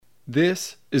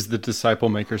This is the Disciple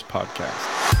Makers Podcast.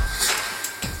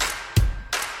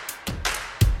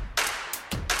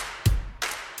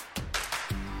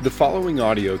 The following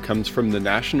audio comes from the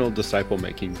National Disciple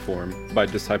Making Forum by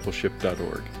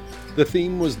discipleship.org. The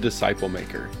theme was Disciple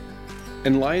Maker,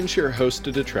 and Lionshare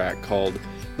hosted a track called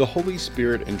The Holy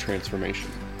Spirit and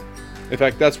Transformation. In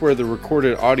fact, that's where the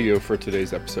recorded audio for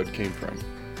today's episode came from.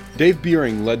 Dave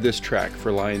Buehring led this track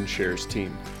for Lionshare's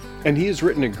team, and he has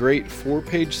written a great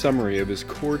 4-page summary of his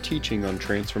core teaching on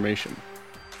transformation.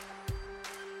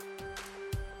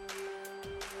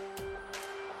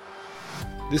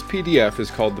 This PDF is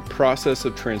called The Process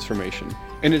of Transformation,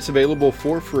 and it's available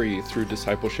for free through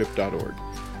discipleship.org.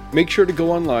 Make sure to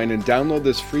go online and download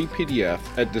this free PDF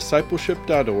at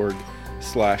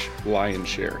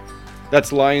discipleship.org/lionshare.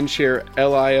 That's Lionshare,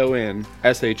 Lionshare.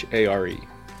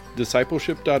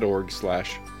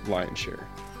 Discipleship.org/lionshare.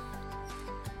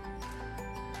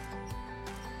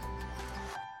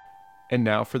 And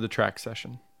now for the track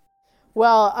session.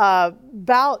 Well,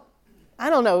 about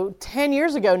 10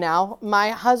 years ago now,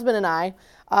 my husband and I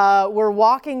were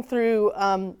walking through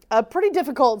a pretty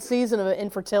difficult season of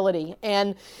infertility.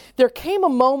 And there came a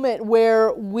moment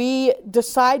where we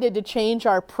decided to change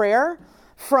our prayer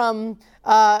from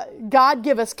God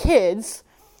give us kids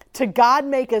to God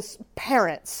make us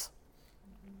parents.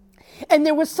 And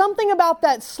there was something about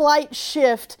that slight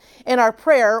shift in our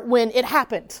prayer when it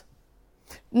happened.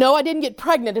 No, I didn't get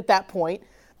pregnant at that point.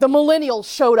 The Millennials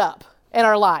showed up in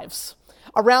our lives.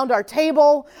 Around our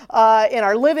table, in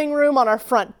our living room, on our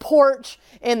front porch,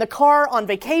 in the car, on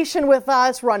vacation with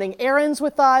us, running errands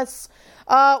with us.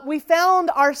 We found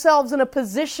ourselves in a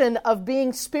position of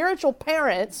being spiritual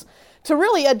parents to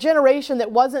really a generation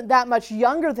that wasn't that much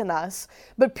younger than us,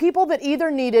 but people that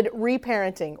either needed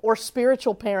reparenting or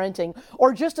spiritual parenting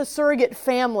or just a surrogate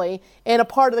family in a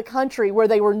part of the country where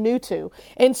they were new to.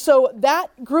 And so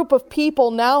that group of people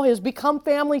now has become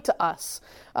family to us.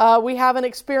 We have an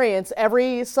experience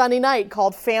every Sunday night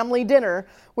called Family Dinner,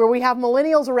 where we have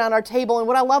millennials around our table. And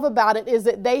what I love about it is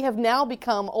that they have now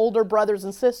become older brothers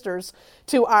and sisters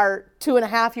to our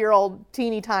 2.5-year-old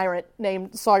teeny tyrant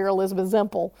named Sawyer Elizabeth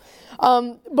Zempel.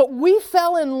 But we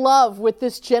fell in love with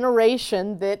this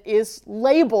generation that is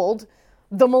labeled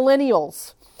the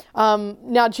millennials.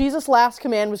 Now, Jesus' last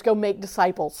command was go make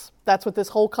disciples. That's what this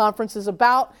whole conference is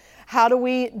about. How do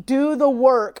we do the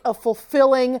work of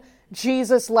fulfilling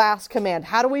Jesus' last command?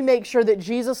 How do we make sure that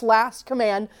Jesus' last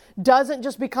command doesn't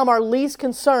just become our least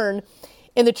concern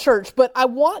in the church? But I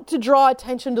want to draw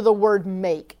attention to the word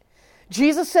make.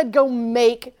 Jesus said, go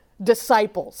make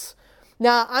disciples.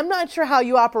 Now, I'm not sure how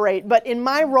you operate, but in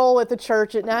my role at the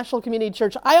church, at National Community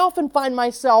Church, I often find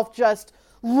myself just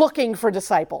looking for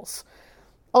disciples.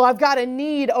 Oh, I've got a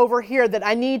need over here that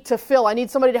I need to fill. I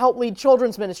need somebody to help lead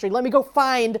children's ministry. Let me go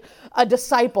find a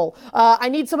disciple. I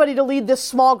need somebody to lead this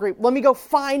small group. Let me go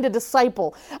find a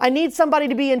disciple. I need somebody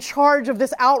to be in charge of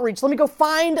this outreach. Let me go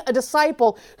find a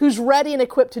disciple who's ready and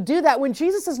equipped to do that. When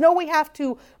Jesus says, no, we have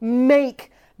to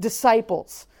make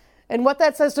disciples. And what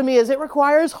that says to me is it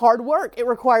requires hard work. It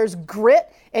requires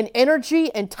grit and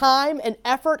energy and time and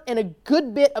effort and a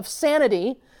good bit of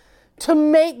sanity to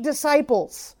make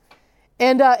disciples.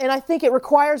 And I think it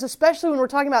requires, especially when we're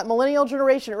talking about millennial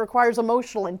generation, it requires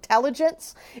emotional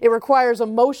intelligence. It requires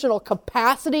emotional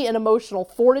capacity and emotional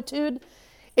fortitude.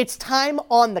 It's time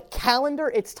on the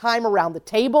calendar. It's time around the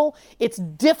table. It's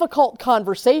difficult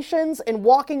conversations and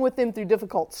walking with them through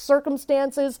difficult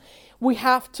circumstances. We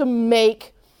have to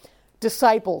make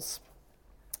disciples.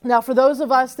 Now, for those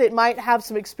of us that might have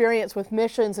some experience with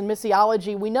missions and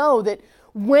missiology, we know that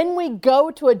when we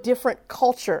go to a different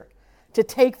culture to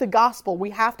take the gospel, we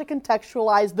have to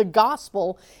contextualize the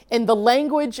gospel in the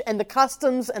language and the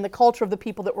customs and the culture of the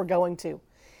people that we're going to.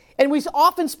 And we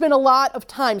often spend a lot of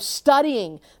time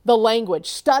studying the language,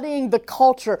 studying the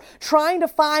culture, trying to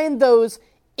find those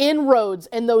inroads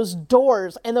and those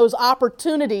doors and those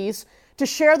opportunities to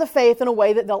share the faith in a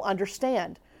way that they'll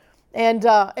understand. And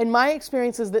my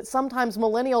experience is that sometimes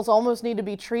millennials almost need to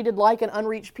be treated like an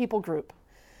unreached people group.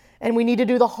 And we need to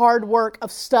do the hard work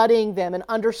of studying them and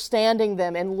understanding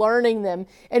them and learning them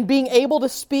and being able to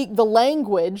speak the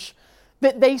language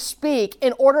that they speak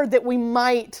in order that we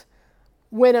might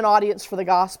win an audience for the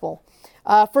gospel.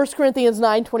 1 Corinthians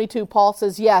 9:22, Paul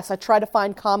says, yes, I try to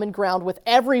find common ground with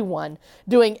everyone,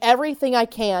 doing everything I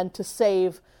can to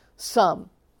save some.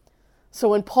 So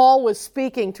when Paul was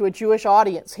speaking to a Jewish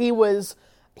audience, he was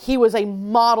a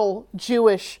model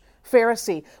Jewish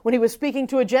Pharisee. When he was speaking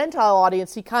to a Gentile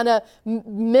audience, he kind of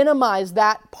minimized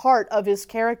that part of his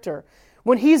character.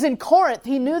 When he's in Corinth,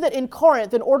 he knew that in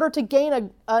Corinth, in order to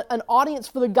gain an audience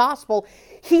for the gospel,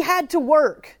 he had to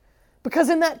work. Because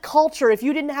in that culture, if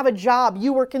you didn't have a job,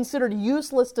 you were considered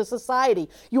useless to society.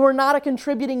 You were not a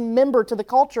contributing member to the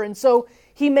culture. And so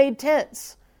he made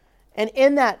tents. And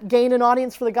in that, gained an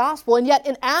audience for the gospel. And yet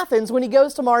in Athens, when he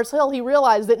goes to Mars Hill, he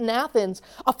realized that in Athens,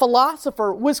 a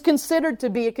philosopher was considered to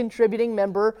be a contributing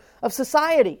member of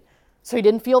society. So he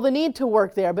didn't feel the need to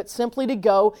work there, but simply to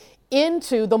go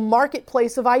into the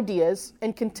marketplace of ideas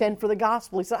and contend for the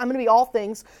gospel. He said, I'm going to be all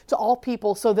things to all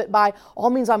people so that by all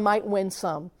means I might win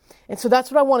some. And so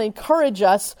that's what I want to encourage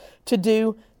us to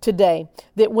do today.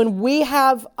 That when we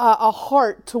have a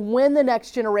heart to win the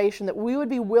next generation, that we would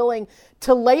be willing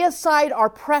to lay aside our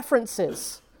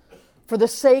preferences for the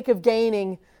sake of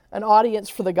gaining an audience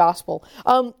for the gospel.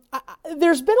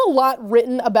 There's been a lot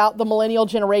written about the millennial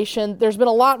generation. There's been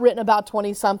a lot written about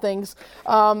 20-somethings.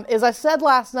 As I said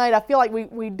last night, I feel like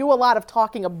we do a lot of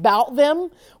talking about them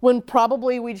when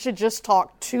probably we should just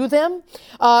talk to them.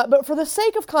 But for the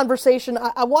sake of conversation,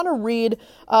 I want to read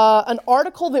an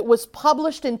article that was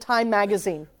published in Time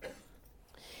Magazine.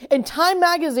 In Time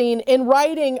Magazine, in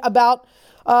writing about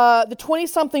the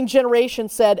 20-something generation,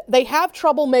 said they have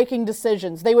trouble making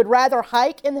decisions. They would rather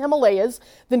hike in the Himalayas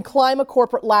than climb a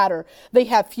corporate ladder. They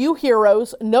have few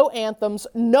heroes, no anthems,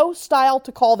 no style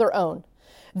to call their own.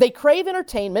 They crave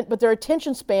entertainment, but their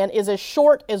attention span is as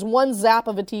short as one zap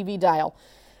of a TV dial.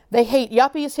 They hate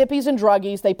yuppies, hippies, and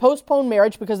druggies. They postpone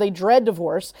marriage because they dread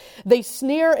divorce. They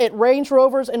sneer at Range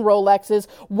Rovers and Rolexes.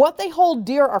 What they hold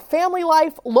dear are family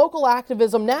life, local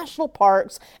activism, national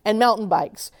parks, and mountain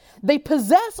bikes. They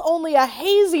possess only a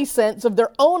hazy sense of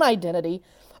their own identity,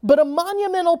 but a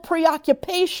monumental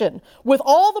preoccupation with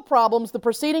all the problems the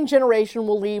preceding generation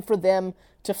will leave for them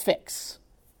to fix.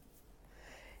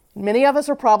 Many of us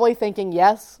are probably thinking,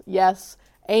 yes, yes,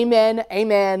 amen,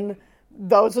 amen.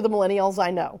 Those are the millennials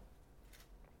I know.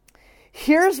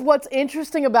 Here's what's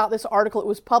interesting about this article. It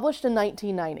was published in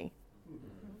 1990,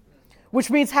 which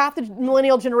means half the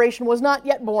millennial generation was not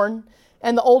yet born,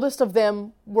 and the oldest of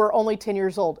them were only 10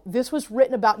 years old. This was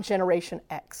written about Generation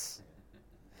X.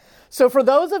 So for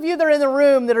those of you that are in the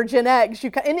room that are Gen X,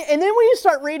 and then when you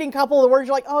start reading a couple of the words,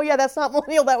 you're like, oh yeah, that's not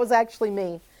millennial, that was actually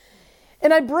me.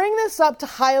 And I bring this up to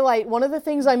highlight one of the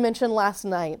things I mentioned last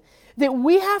night, that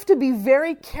we have to be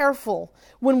very careful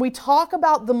when we talk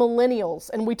about the millennials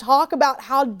and we talk about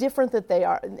how different that they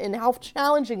are and how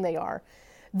challenging they are,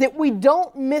 that we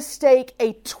don't mistake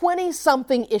a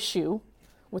 20-something issue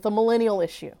with a millennial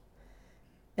issue.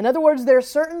 In other words, there are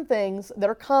certain things that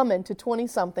are common to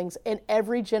 20-somethings in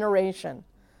every generation.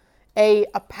 A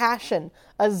passion,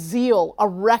 a zeal, a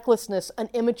recklessness, an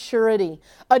immaturity,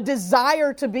 a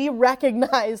desire to be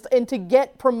recognized and to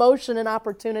get promotion and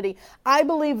opportunity. I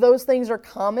believe those things are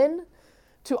common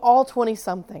to all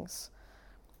 20-somethings.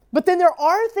 But then there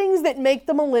are things that make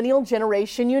the millennial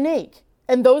generation unique,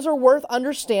 and those are worth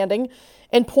understanding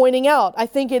and pointing out. I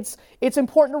think it's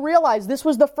important to realize this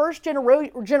was the first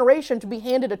generation to be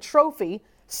handed a trophy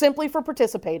simply for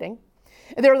participating.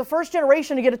 And they were the first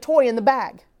generation to get a toy in the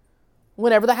bag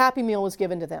whenever the Happy Meal was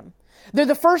given to them. They're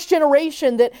the first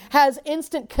generation that has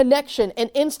instant connection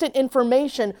and instant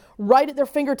information right at their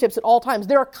fingertips at all times.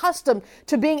 They're accustomed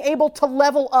to being able to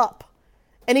level up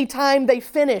anytime they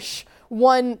finish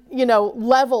one,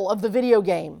 level of the video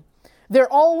game.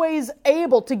 They're always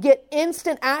able to get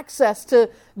instant access to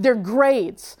their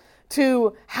grades,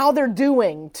 to how they're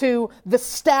doing, to the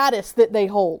status that they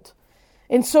hold.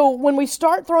 And so when we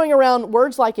start throwing around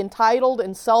words like entitled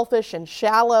and selfish and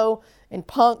shallow and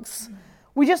punks,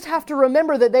 we just have to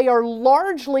remember that they are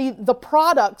largely the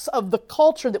products of the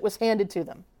culture that was handed to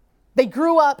them. They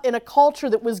grew up in a culture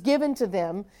that was given to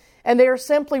them, and they are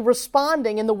simply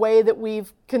responding in the way that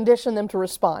we've conditioned them to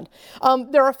respond.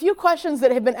 There are a few questions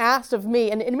that have been asked of me,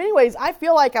 and in many ways, I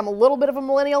feel like I'm a little bit of a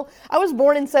millennial. I was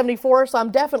born in 74, so I'm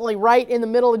definitely right in the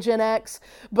middle of Gen X,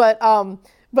 but I'm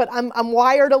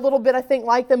wired a little bit, I think,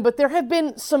 like them. But there have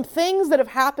been some things that have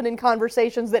happened in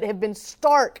conversations that have been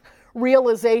stark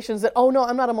realizations that, oh no,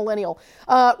 I'm not a millennial.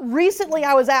 Recently,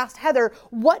 I was asked, Heather,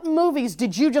 what movies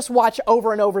did you just watch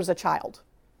over and over as a child?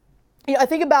 I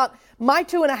think about my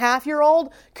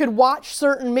 2.5-year-old could watch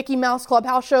certain Mickey Mouse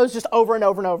Clubhouse shows just over and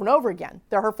over and over and over again.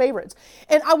 They're her favorites.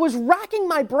 And I was racking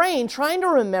my brain trying to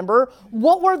remember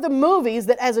what were the movies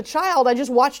that as a child I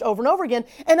just watched over and over again.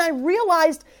 And I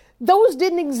realized those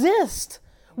didn't exist.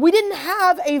 We didn't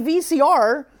have a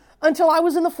VCR until I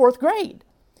was in the 4th grade.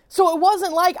 So it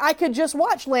wasn't like I could just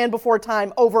watch Land Before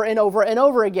Time over and over and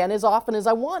over again as often as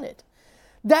I wanted.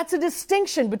 That's a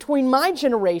distinction between my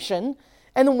generation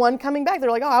and the one coming back. They're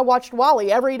like, oh, I watched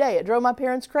WALL-E every day. It drove my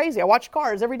parents crazy. I watched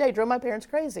Cars every day. It drove my parents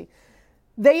crazy.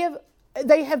 They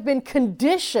have been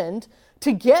conditioned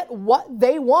to get what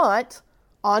they want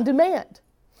on demand.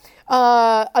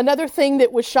 Another thing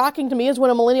that was shocking to me is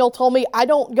when a millennial told me, I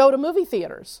don't go to movie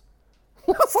theaters.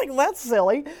 I was like, that's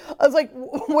silly. I was like,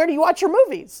 where do you watch your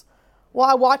movies? Well,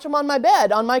 I watch them on my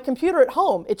bed, on my computer at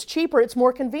home. It's cheaper, it's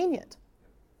more convenient.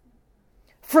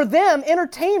 For them,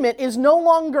 entertainment is no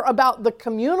longer about the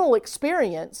communal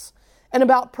experience and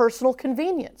about personal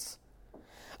convenience.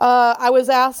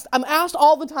 I'm asked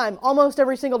all the time, almost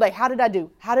every single day, how did I do?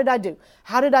 How did I do?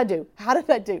 How did I do? How did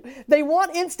I do? They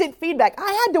want instant feedback.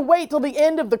 I had to wait till the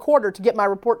end of the quarter to get my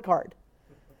report card.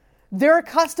 They're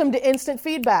accustomed to instant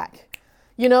feedback.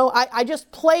 You know, I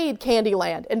just played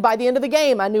Candyland, and by the end of the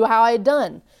game, I knew how I had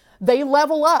done. They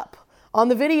level up on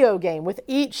the video game with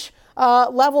each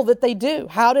level that they do.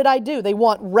 How did I do? They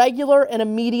want regular and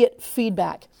immediate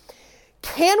feedback.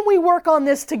 Can we work on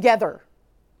this together?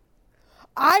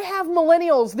 I have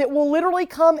millennials that will literally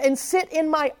come and sit in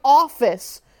my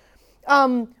office.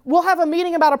 We'll have a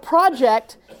meeting about a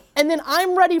project, and then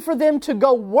I'm ready for them to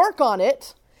go work on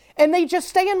it, and they just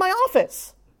stay in my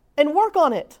office and work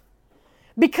on it.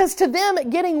 Because to them,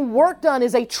 getting work done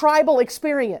is a tribal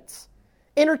experience.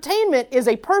 Entertainment is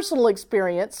a personal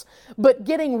experience, but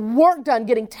getting work done,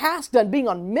 getting tasks done, being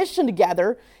on mission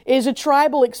together is a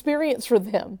tribal experience for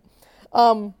them.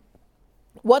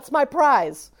 What's my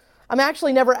prize? I'm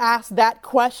actually never asked that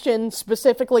question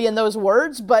specifically in those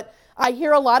words, but I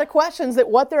hear a lot of questions that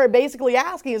what they're basically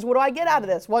asking is, what do I get out of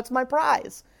this? What's my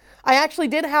prize? I actually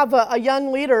did have a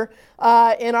young leader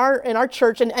in our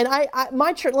church, and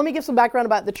my church. Let me give some background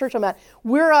about the church I'm at.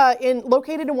 We're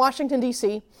located in Washington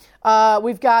D.C.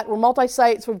 We're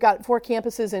multi-sites. We've got 4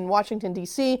 campuses in Washington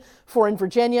D.C., 4 in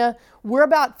Virginia. We're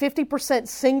about 50%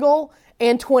 single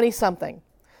and 20-something.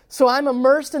 So I'm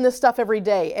immersed in this stuff every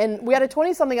day. And we had a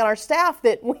 20-something on our staff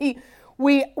that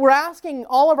we were asking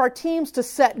all of our teams to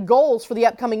set goals for the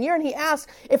upcoming year. And he asked,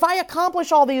 if I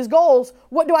accomplish all these goals,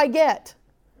 what do I get?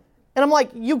 And I'm like,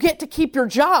 you get to keep your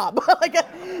job.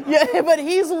 Yeah, but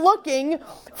he's looking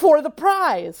for the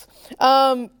prize.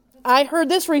 I heard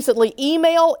this recently.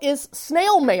 Email is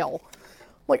snail mail.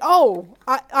 Like,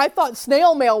 I thought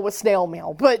snail mail was snail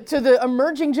mail. But to the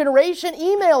emerging generation,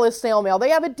 email is snail mail. They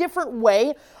have a different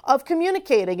way of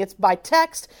communicating. It's by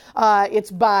text.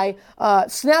 It's by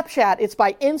Snapchat. It's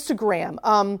by Instagram.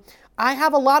 I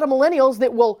have a lot of millennials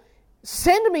that will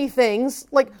send me things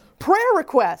like prayer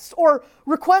requests or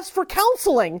requests for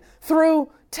counseling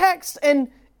through text and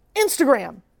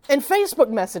Instagram and Facebook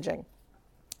messaging.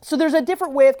 So there's a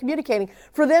different way of communicating.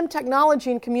 For them, technology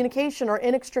and communication are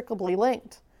inextricably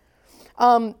linked.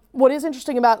 What is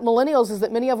interesting about millennials is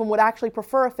that many of them would actually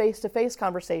prefer a face-to-face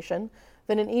conversation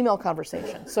than an email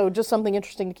conversation. So just something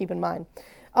interesting to keep in mind.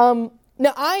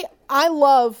 Now, I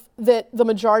love that the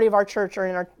majority of our church are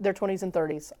in their 20s and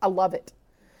 30s. I love it.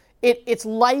 It's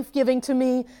life-giving to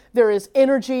me. There is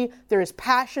energy, there is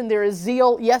passion, there is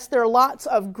zeal. Yes, there are lots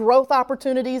of growth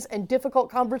opportunities and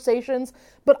difficult conversations,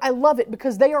 but I love it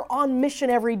because they are on mission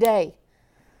every day.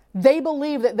 They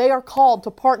believe that they are called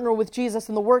to partner with Jesus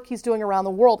in the work He's doing around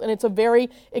the world, and it's a very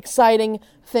exciting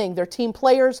thing. They're team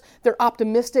players, they're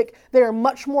optimistic, they are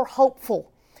much more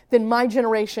hopeful than my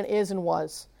generation is and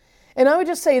was. And I would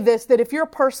just say this, that if you're a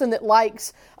person that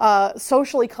likes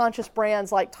socially conscious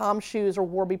brands like Tom's Shoes or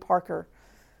Warby Parker,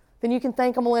 then you can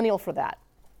thank a millennial for that.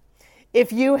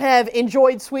 If you have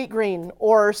enjoyed Sweetgreen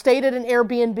or stayed at an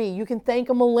Airbnb, you can thank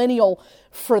a millennial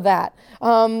for that.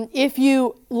 If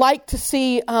you like to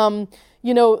see,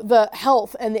 the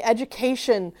health and the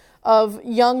education of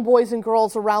young boys and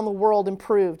girls around the world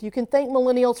improved, you can thank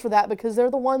millennials for that because they're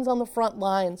the ones on the front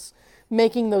lines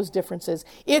making those differences.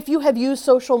 If you have used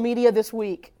social media this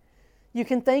week, you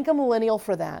can thank a millennial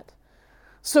for that.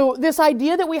 So this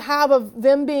idea that we have of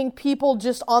them being people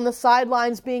just on the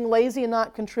sidelines, being lazy and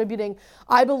not contributing,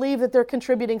 I believe that they're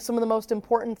contributing some of the most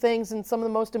important things and some of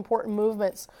the most important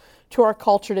movements to our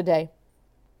culture today.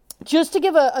 Just to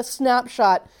give a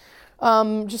snapshot,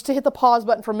 just to hit the pause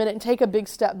button for a minute and take a big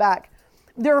step back,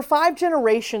 there are 5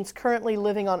 generations currently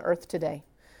living on earth today.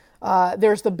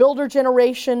 There's the builder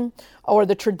generation or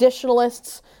the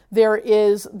traditionalists. There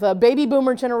is the baby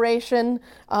boomer generation.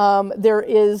 There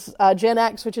is Gen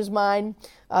X, which is mine.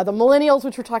 The millennials,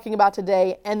 which we're talking about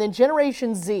today. And then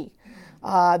Generation Z.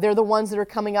 They're the ones that are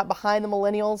coming up behind the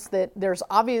millennials that there's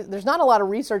not a lot of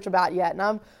research about yet. And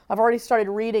I've already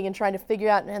started reading and trying to figure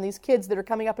out, and these kids that are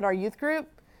coming up in our youth group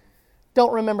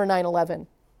don't remember 9/11.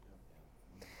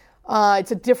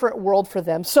 It's a different world for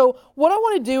them. So what I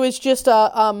want to do is just,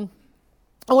 I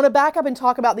want to back up and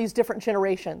talk about these different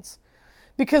generations.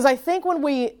 Because I think when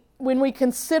when we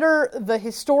consider the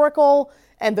historical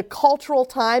and the cultural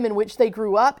time in which they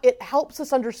grew up, it helps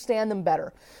us understand them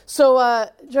better. So,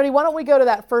 Jody, why don't we go to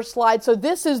that first slide? So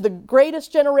this is the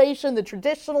greatest generation, the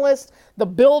traditionalists, the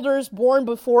builders born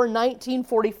before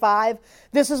 1945.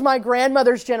 This is my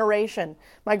grandmother's generation.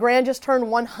 My grand just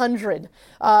turned 100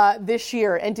 this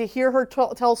year, and to hear her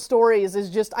tell stories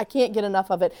is just, I can't get enough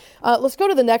of it. Let's go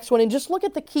to the next one and just look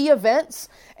at the key events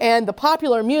and the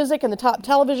popular music and the top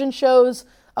television shows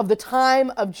of the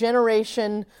time of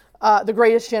generation, the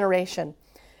greatest generation.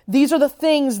 These are the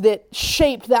things that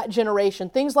shaped that generation.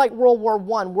 Things like World War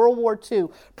I, World War II,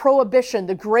 Prohibition,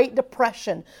 the Great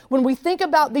Depression. When we think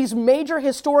about these major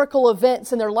historical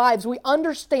events in their lives, we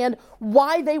understand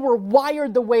why they were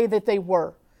wired the way that they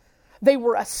were. They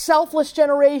were a selfless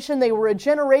generation. They were a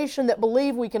generation that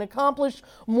believed we can accomplish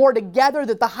more together,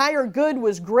 that the higher good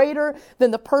was greater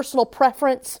than the personal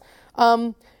preference.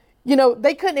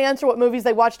 They couldn't answer what movies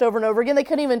they watched over and over again. They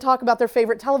couldn't even talk about their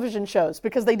favorite television shows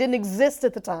because they didn't exist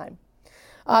at the time.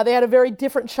 They had a very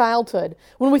different childhood.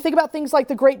 When we think about things like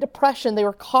the Great Depression, they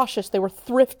were cautious, they were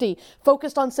thrifty,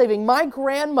 focused on saving. My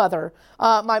grandmother,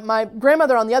 my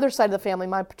grandmother on the other side of the family,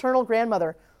 my paternal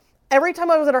grandmother, every time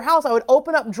I was at her house, I would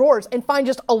open up drawers and find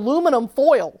just aluminum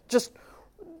foil, just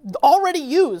already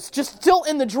used, just still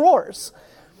in the drawers.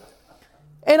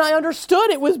 And I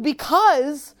understood it was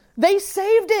because they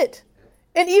saved it.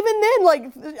 And even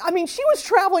then, she was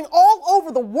traveling all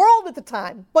over the world at the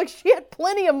time. She had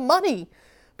plenty of money.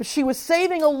 But she was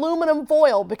saving aluminum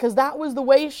foil because that was the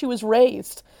way she was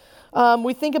raised.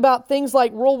 We think about things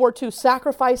like World War II,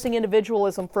 sacrificing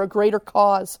individualism for a greater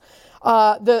cause.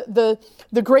 The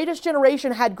greatest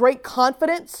generation had great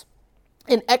confidence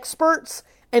in experts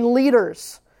and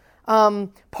leaders.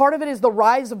 Part of it is the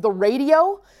rise of the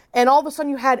radio. And all of a sudden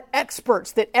you had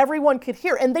experts that everyone could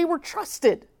hear, and they were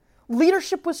trusted.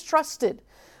 Leadership was trusted.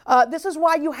 This is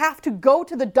why you have to go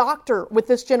to the doctor with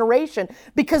this generation,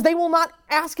 because they will not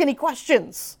ask any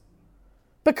questions.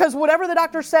 Because whatever the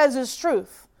doctor says is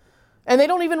truth. And they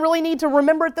don't even really need to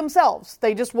remember it themselves.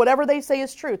 Whatever they say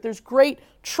is truth. There's great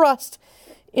trust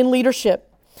in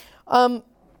leadership.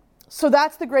 So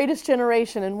that's the greatest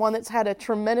generation, and one that's had a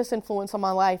tremendous influence on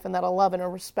my life and that I love and I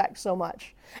respect so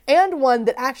much. And one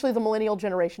that actually the millennial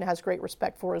generation has great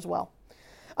respect for as well.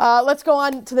 Let's go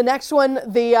on to the next one.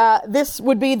 This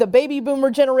would be the baby boomer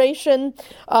generation.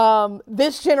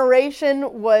 This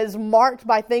generation was marked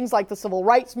by things like the civil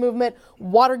rights movement,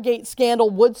 Watergate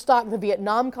scandal, Woodstock, the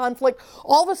Vietnam conflict.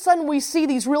 All of a sudden we see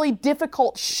these really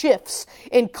difficult shifts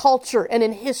in culture and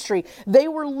in history. They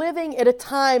were living at a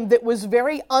time that was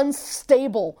very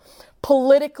unstable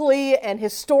politically and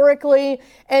historically,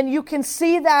 and you can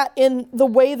see that in the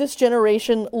way this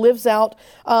generation lives out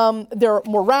their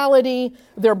morality,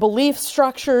 their belief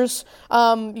structures.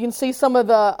 You can see some of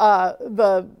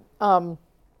the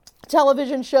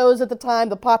television shows at the time,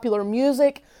 the popular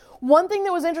music. One thing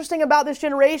that was interesting about this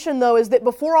generation, though, is that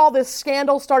before all this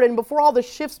scandal started and before all the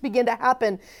shifts began to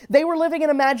happen, they were living in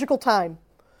a magical time.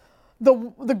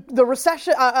 The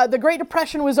recession, the Great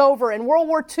Depression was over, and World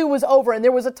War II was over, and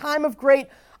there was a time of great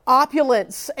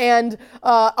opulence and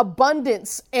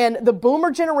abundance, and the boomer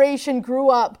generation grew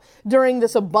up during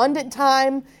this abundant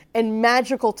time and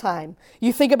magical time.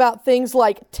 You think about things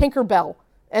like Tinkerbell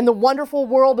and the Wonderful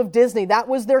World of Disney. That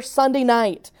was their Sunday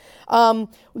night.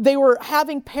 They were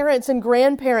having parents and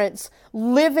grandparents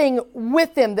living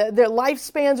with them. Their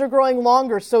lifespans are growing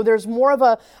longer, so there's more of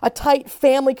a tight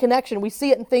family connection. We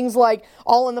see it in things like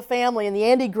All in the Family and the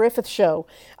Andy Griffith Show.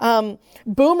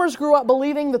 Boomers grew up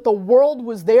believing that the world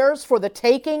was theirs for the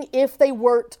taking if they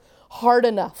worked hard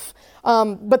enough.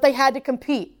 But they had to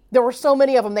compete. There were so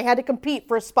many of them. They had to compete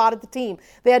for a spot at the team.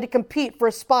 They had to compete for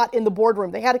a spot in the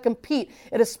boardroom. They had to compete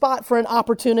at a spot for an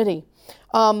opportunity.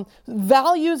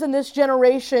 Values in this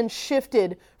generation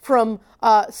shifted from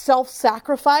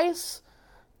self-sacrifice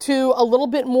to a little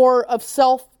bit more of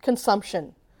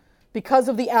self-consumption because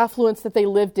of the affluence that they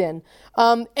lived in.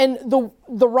 And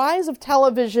the rise of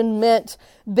television meant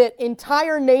that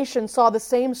entire nations saw the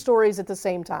same stories at the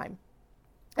same time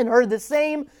and heard the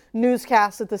same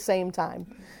newscasts at the same time.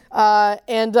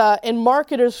 And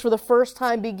marketers for the first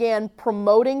time began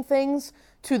promoting things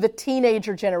to the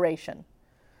teenager generation.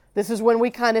 This is when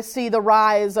we kind of see the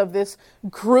rise of this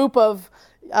group of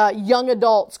young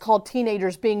adults called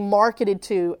teenagers being marketed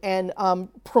to and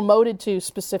promoted to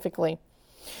specifically.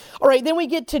 All right, then we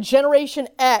get to Generation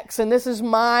X, and this is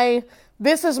my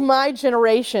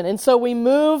generation. And so we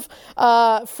move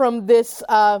from this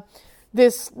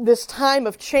time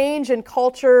of change in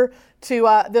culture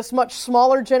to this much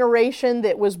smaller generation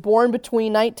that was born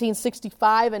between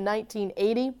 1965 and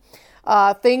 1980.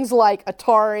 Things like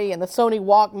Atari and the Sony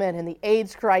Walkman and the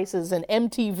AIDS crisis and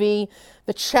MTV,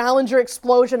 the Challenger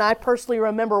explosion. I personally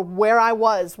remember where I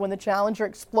was when the Challenger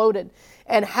exploded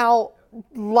and how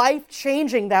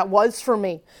life-changing that was for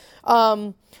me.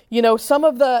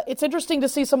 It's interesting to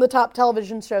see some of the top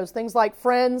television shows, things like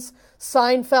Friends,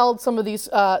 Seinfeld, some of these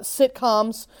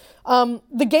sitcoms.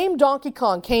 The game Donkey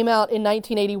Kong came out in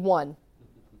 1981.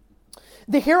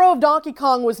 The hero of Donkey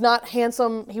Kong was not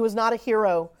handsome. He was not a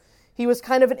hero. He was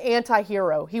kind of an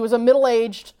anti-hero. He was a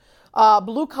middle-aged,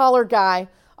 blue-collar guy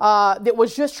that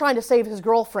was just trying to save his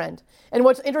girlfriend. And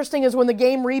what's interesting is when the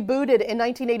game rebooted in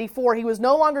 1984, he was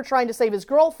no longer trying to save his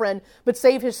girlfriend, but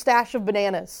save his stash of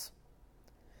bananas.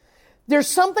 There's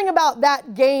something about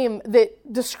that game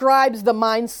that describes the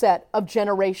mindset of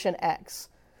Generation X.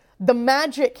 The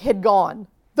magic had gone.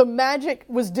 The magic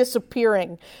was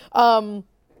disappearing.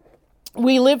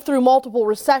 We lived through multiple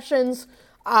recessions.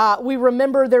 We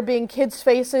remember there being kids'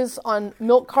 faces on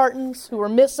milk cartons who were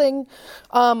missing.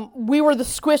 We were the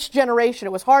squished generation.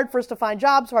 It was hard for us to find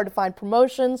jobs, hard to find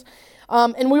promotions.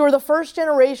 And we were the first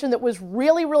generation that was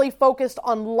really, really focused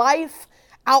on life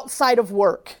outside of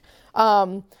work.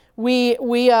 We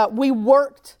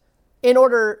worked in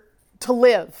order to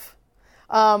live.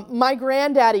 My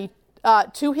granddaddy,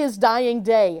 to his dying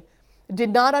day, did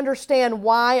not understand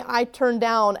why I turned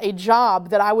down a job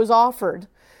that I was offered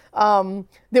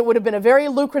that would have been a very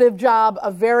lucrative job,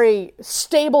 a very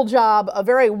stable job, a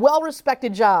very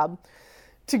well-respected job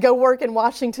to go work in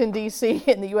Washington, D.C.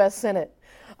 in the U.S. Senate.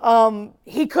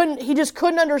 He just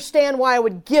couldn't understand why I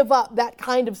would give up that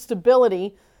kind of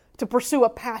stability to pursue a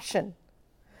passion.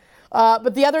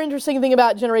 But the other interesting thing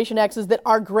about Generation X is that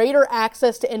our greater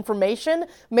access to information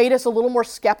made us a little more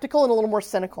skeptical and a little more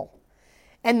cynical.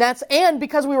 And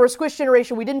because we were a squish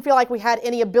generation, we didn't feel like we had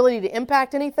any ability to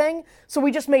impact anything, so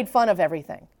we just made fun of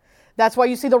everything. That's why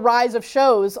you see the rise of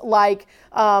shows like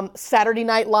Saturday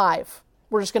Night Live.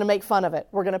 We're just going to make fun of it.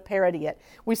 We're going to parody it.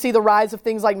 We see the rise of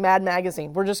things like Mad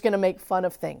Magazine. We're just going to make fun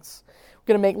of things.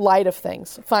 We're going to make light of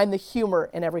things, find the humor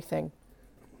in everything.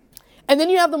 And then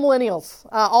you have the Millennials,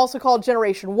 also called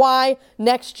Generation Y,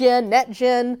 Next Gen, Net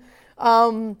Gen.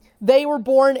 They were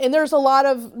born, and there's a lot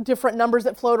of different numbers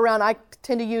that float around. I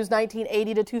tend to use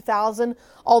 1980 to 2000,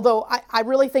 although I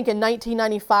really think in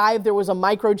 1995 there was a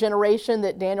micro-generation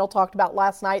that Daniel talked about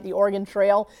last night, the Oregon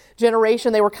Trail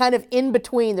generation. They were kind of in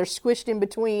between. They're squished in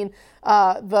between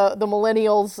the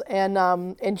Millennials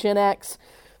and Gen X.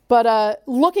 But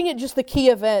looking at just the key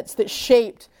events that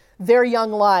shaped their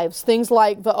young lives, things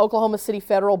like the Oklahoma City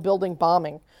Federal Building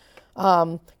bombing,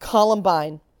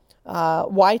 Columbine,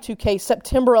 Y2K,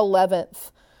 September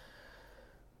 11th,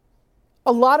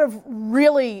 a lot of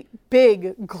really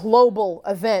big global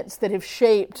events that have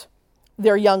shaped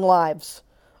their young lives.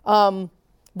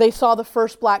 They saw the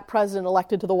first black president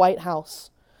elected to the White House.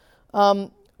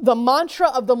 The mantra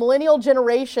of the millennial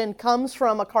generation comes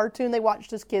from a cartoon they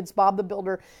watched as kids, Bob the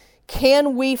Builder.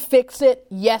 Can we fix it?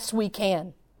 Yes, we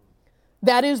can.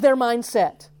 That is their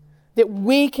mindset, that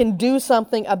we can do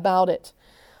something about it.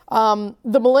 The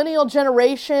millennial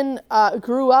generation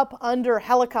grew up under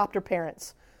helicopter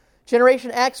parents. Generation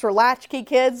X were latchkey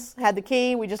kids, had the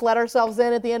key. We just let ourselves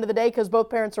in at the end of the day because both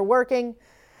parents are working.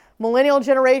 Millennial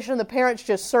generation, the parents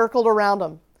just circled around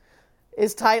them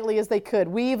as tightly as they could.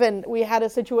 We had a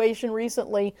situation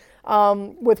recently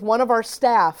with one of our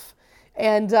staff,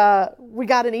 and we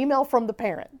got an email from the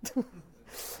parent.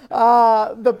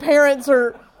 The parents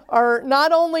are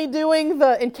not only doing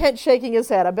and Kent's shaking his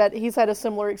head. I bet he's had a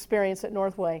similar experience at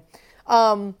Northway.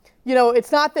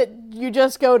 It's not that you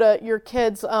just go to your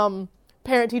kids'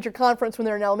 parent-teacher conference when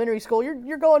they're in elementary school.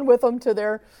 You're going with them to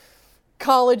their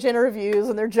college interviews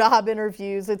and their job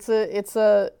interviews. It's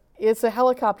a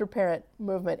helicopter parent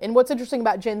movement. And what's interesting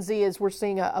about Gen Z is we're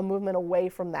seeing a movement away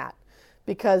from that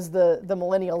because the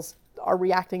millennials are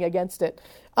reacting against it.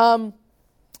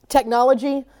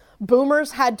 Technology.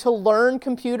 Boomers had to learn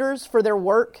computers for their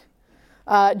work.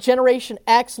 Generation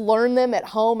X learned them at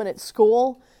home and at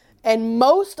school. And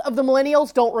most of the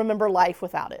millennials don't remember life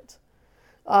without it.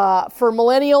 For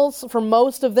millennials, for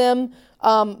most of them,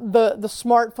 the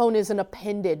smartphone is an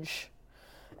appendage.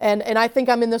 And I think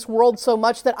I'm in this world so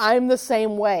much that I'm the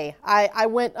same way. I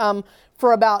went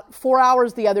for about 4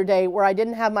 hours the other day where I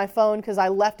didn't have my phone because I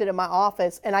left it in my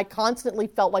office, and I constantly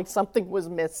felt like something was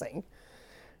missing.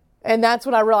 And that's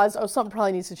when I realized, something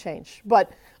probably needs to change.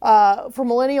 But for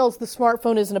millennials, the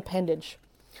smartphone is an appendage.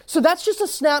 So that's just a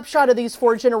snapshot of these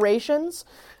four generations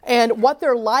and what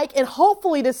they're like, and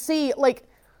hopefully to see,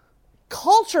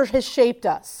 culture has shaped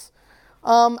us.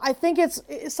 I think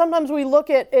sometimes we look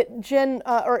at Gen,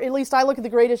 or at least I look at the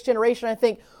greatest generation, I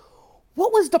think,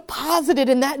 what was deposited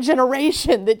in that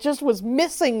generation that just was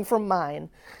missing from mine?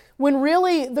 When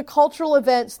really the cultural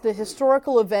events, the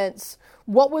historical events,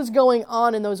 what was going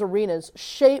on in those arenas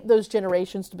shaped those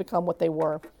generations to become what they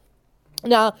were.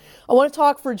 Now, I want to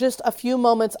talk for just a few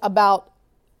moments about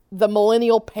the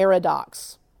millennial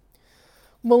paradox.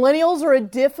 Millennials are a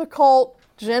difficult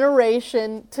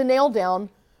generation to nail down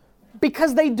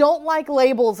because they don't like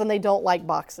labels and they don't like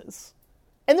boxes.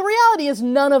 And the reality is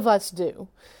none of us do.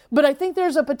 But I think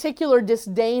there's a particular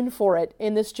disdain for it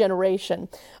in this generation.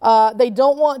 They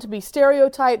don't want to be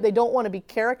stereotyped. They don't want to be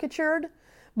caricatured.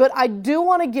 But I do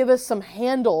want to give us some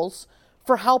handles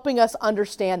for helping us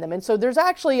understand them. And so there's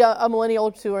actually a millennial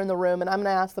or two in the room, and I'm going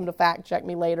to ask them to fact check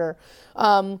me later.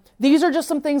 These are just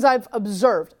some things I've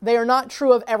observed. They are not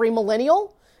true of every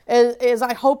millennial. As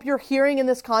I hope you're hearing in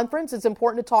this conference, it's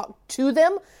important to talk to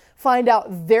them, find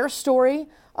out their story.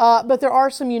 But there are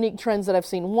some unique trends that I've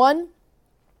seen. One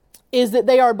is that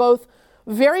they are both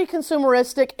very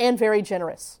consumeristic and very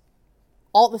generous,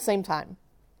 all at the same time.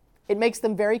 It makes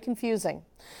them very confusing.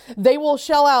 They will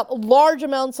shell out large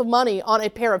amounts of money on a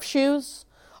pair of shoes,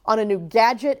 on a new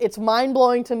gadget. It's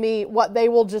mind-blowing to me what they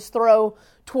will just throw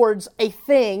towards a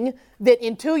thing that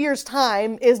in 2 years'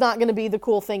 time is not going to be the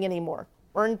cool thing anymore,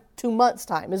 or in 2 months'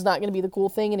 time is not going to be the cool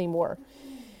thing anymore.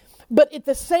 But at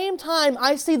the same time,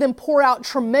 I see them pour out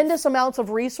tremendous amounts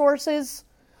of resources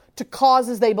to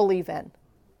causes they believe in.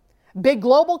 Big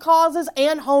global causes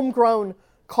and homegrown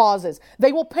causes.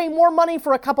 They will pay more money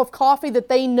for a cup of coffee that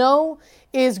they know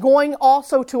is going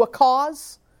also to a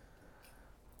cause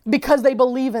because they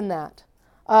believe in that.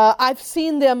 I've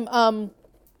seen them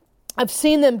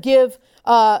give.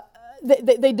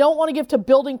 They don't want to give to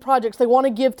building projects. They want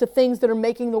to give to things that are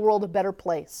making the world a better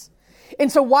place.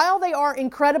 And so while they are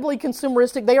incredibly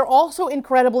consumeristic, they are also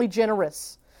incredibly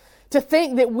generous. To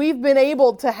think that we've been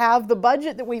able to have the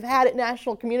budget that we've had at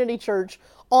National Community Church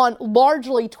on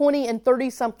largely 20 and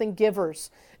 30-something givers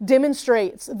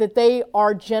demonstrates that they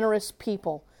are generous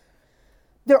people.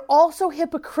 They're also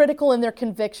hypocritical in their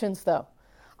convictions, though.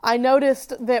 I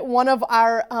noticed that one of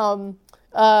our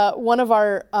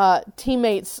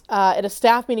teammates at a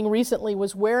staff meeting recently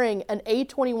was wearing an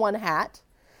A21 hat.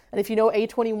 And if you know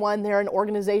A21, they're an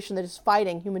organization that is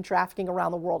fighting human trafficking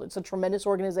around the world. It's a tremendous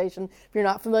organization. If you're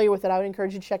not familiar with it, I would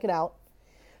encourage you to check it out.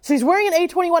 So he's wearing an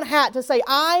A21 hat to say,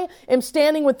 I am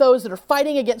standing with those that are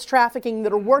fighting against trafficking,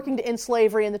 that are working to end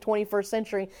slavery in the 21st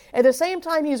century. At the same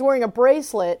time, he's wearing a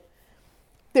bracelet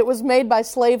that was made by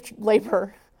slave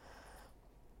labor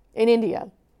in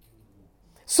India.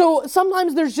 So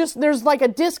sometimes there's like a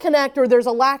disconnect, or there's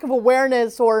a lack of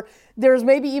awareness, or there's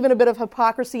maybe even a bit of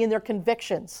hypocrisy in their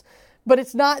convictions. But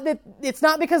it's not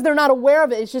because they're not aware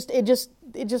of it. It's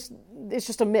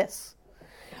just a miss.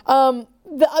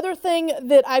 The other thing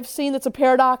that I've seen that's a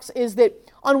paradox is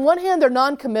that on one hand they're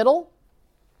non-committal,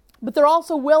 but they're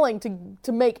also willing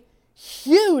to make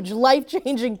huge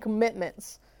life-changing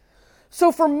commitments.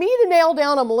 So for me to nail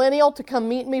down a millennial to come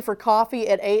meet me for coffee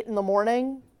at 8 in the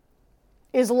morning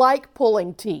is like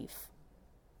pulling teeth.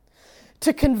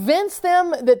 To convince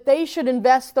them that they should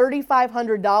invest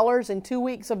 $3,500 in 2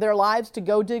 weeks of their lives to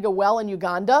go dig a well in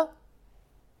Uganda,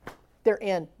 they're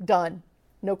in, done,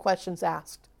 no questions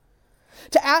asked.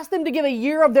 To ask them to give a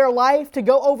year of their life to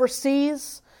go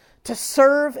overseas, to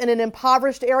serve in an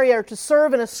impoverished area, or to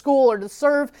serve in a school, or to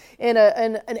serve in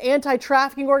an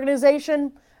anti-trafficking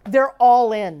organization, they're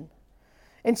all in.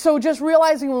 And so just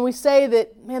realizing when we say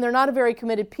that, man, they're not a very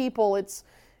committed people, it's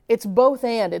both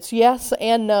and. It's yes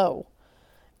and no.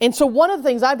 And so one of the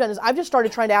things I've done is I've just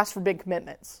started trying to ask for big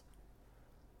commitments.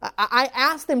 I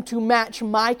ask them to match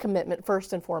my commitment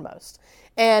first and foremost.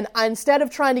 And instead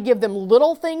of trying to give them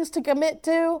little things to commit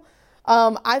to,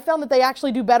 I found that they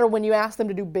actually do better when you ask them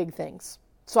to do big things.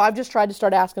 So I've just tried to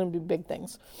start asking them to do big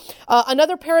things.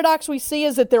 Another paradox we see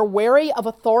is that they're wary of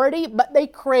authority, but they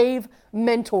crave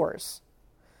mentors.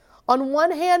 On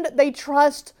one hand, they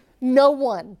trust no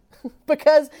one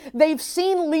because they've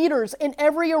seen leaders in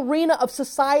every arena of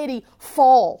society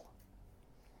fall.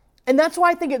 And that's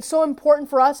why I think it's so important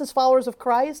for us as followers of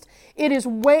Christ.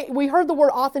 We heard the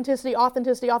word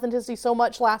authenticity so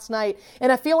much last night,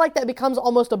 and I feel like that becomes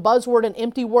almost a buzzword, an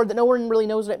empty word that no one really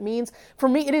knows what it means. For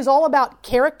me, it is all about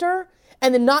character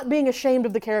and then not being ashamed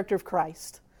of the character of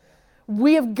Christ.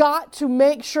 We have got to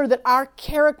make sure that our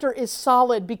character is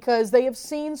solid because they have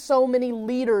seen so many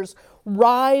leaders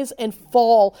rise and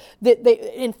fall,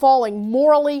 in falling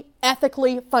morally,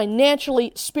 ethically,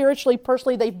 financially, spiritually,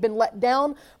 personally. They've been let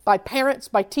down by parents,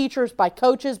 by teachers, by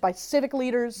coaches, by civic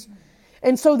leaders.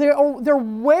 And so they're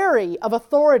wary of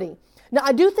authority. Now,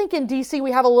 I do think in D.C.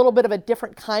 we have a little bit of a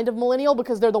different kind of millennial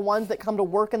because they're the ones that come to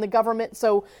work in the government,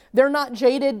 so they're not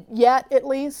jaded yet, at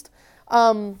least.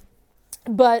 But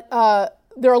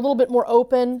they're a little bit more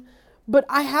open. But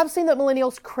I have seen that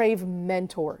millennials crave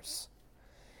mentors.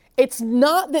 It's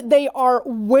not that they are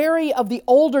wary of the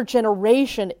older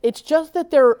generation. It's just that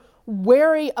they're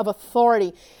wary of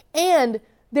authority. And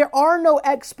there are no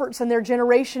experts in their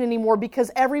generation anymore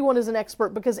because everyone is an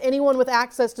expert, because anyone with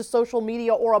access to social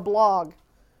media or a blog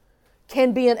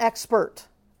can be an expert.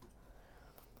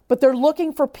 But they're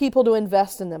looking for people to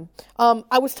invest in them.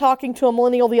 I was talking to a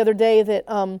millennial the other day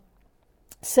that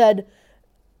said,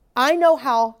 I know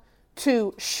how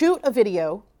to shoot a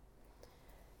video,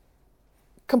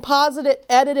 composite it,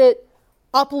 edit it,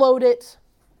 upload it,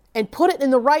 and put it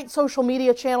in the right social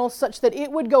media channels such that it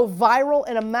would go viral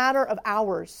in a matter of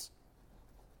hours.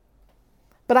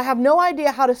 But I have no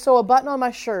idea how to sew a button on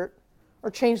my shirt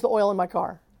or change the oil in my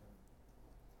car.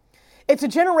 It's a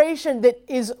generation that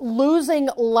is losing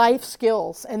life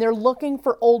skills, and they're looking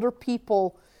for older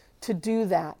people to do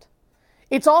that.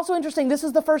 It's also interesting, this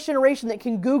is the first generation that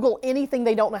can Google anything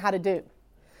they don't know how to do.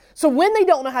 So when they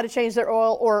don't know how to change their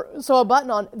oil or sew a button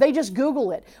on, they just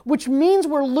Google it, which means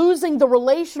we're losing the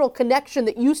relational connection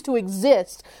that used to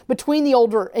exist between the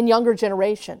older and younger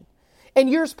generation. In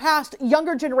years past,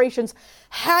 younger generations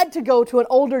had to go to an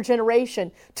older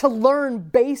generation to learn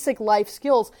basic life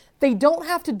skills. They don't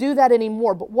have to do that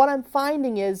anymore, but what I'm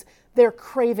finding is they're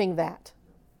craving that.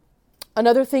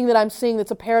 Another thing that I'm seeing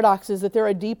that's a paradox is that they're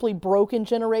a deeply broken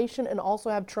generation and also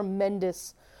have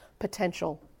tremendous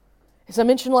potential. As I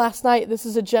mentioned last night, this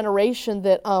is a generation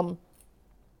that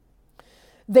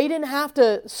they didn't have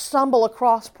to stumble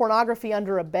across pornography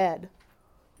under a bed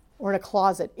or in a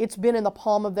closet. It's been in the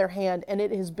palm of their hand, and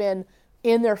it has been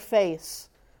in their face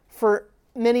for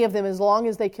many of them as long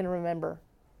as they can remember.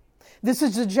 This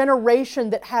is a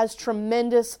generation that has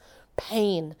tremendous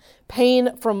pain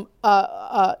from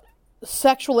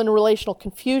sexual and relational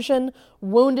confusion,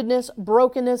 woundedness,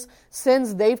 brokenness,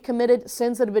 sins they've committed,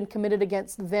 sins that have been committed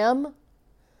against them.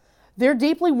 They're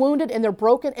deeply wounded and they're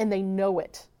broken and they know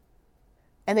it.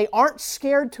 And they aren't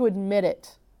scared to admit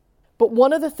it. But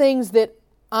one of the things that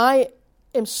I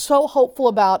am so hopeful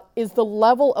about is the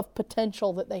level of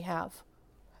potential that they have.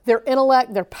 Their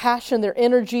intellect, their passion, their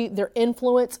energy, their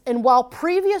influence. And while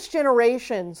previous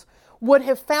generations would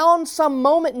have found some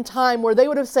moment in time where they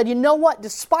would have said, you know what,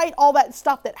 despite all that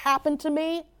stuff that happened to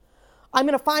me, I'm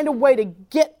going to find a way to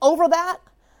get over that,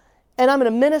 and I'm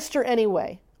going to minister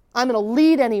anyway. I'm going to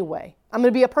lead anyway. I'm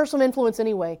going to be a person of influence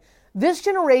anyway. This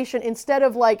generation, instead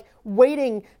of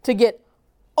waiting to get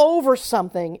over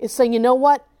something, is saying, you know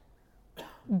what,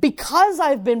 because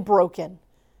I've been broken,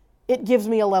 it gives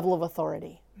me a level of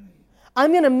authority.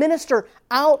 I'm going to minister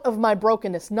out of my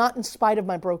brokenness, not in spite of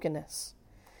my brokenness.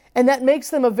 And that makes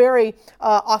them a very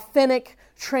authentic,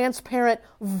 transparent,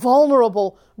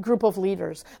 vulnerable group of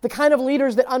leaders. The kind of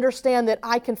leaders that understand that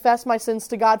I confess my sins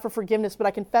to God for forgiveness, but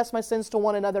I confess my sins to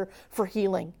one another for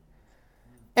healing.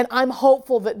 And I'm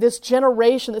hopeful that this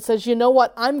generation that says, you know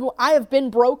what, I have been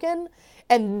broken,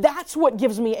 and that's what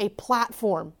gives me a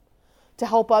platform to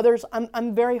help others.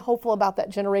 I'm very hopeful about that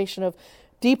generation of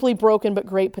deeply broken but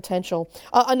great potential.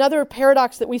 Another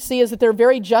paradox that we see is that they're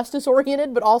very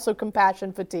justice-oriented but also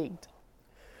compassion-fatigued.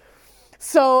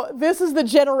 So this is the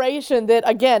generation that,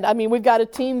 again, we've got a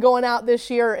team going out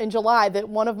this year in July that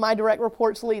one of my direct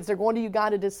reports leads. They're going to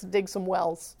Uganda to dig some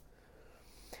wells.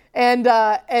 And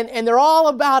they're all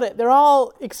about it. They're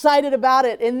all excited about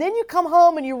it. And then you come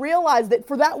home and you realize that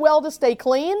for that well to stay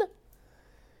clean,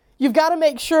 you've got to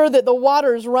make sure that the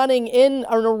waters running in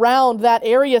and around that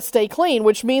area stay clean,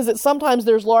 which means that sometimes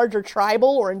there's larger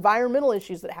tribal or environmental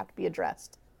issues that have to be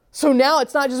addressed. So now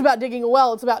it's not just about digging a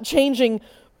well, it's about changing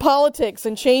politics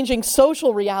and changing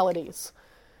social realities.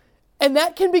 And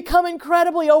that can become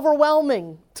incredibly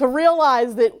overwhelming to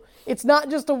realize that it's not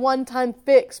just a one-time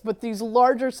fix, but these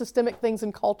larger systemic things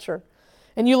in culture.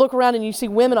 And you look around and you see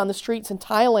women on the streets in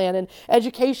Thailand, and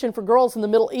education for girls in the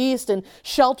Middle East, and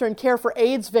shelter and care for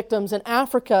AIDS victims in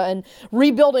Africa, and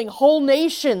rebuilding whole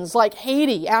nations like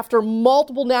Haiti after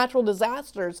multiple natural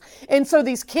disasters. And so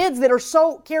these kids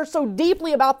that care so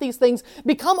deeply about these things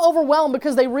become overwhelmed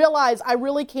because they realize I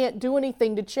really can't do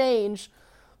anything to change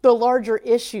the larger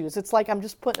issues. It's like I'm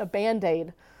just putting a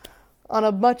Band-Aid on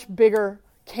a much bigger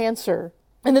cancer.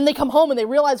 And then they come home and they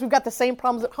realize we've got the same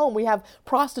problems at home. We have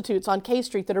prostitutes on K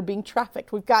Street that are being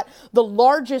trafficked. We've got the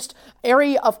largest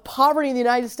area of poverty in the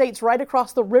United States right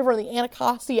across the river in the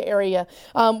Anacostia area.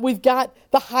 We've got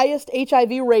the highest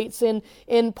HIV rates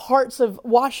in parts of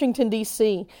Washington,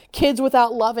 D.C. Kids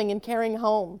without loving and caring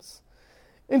homes.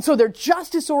 And so they're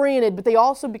justice oriented, but they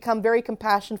also become very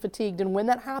compassion fatigued. And when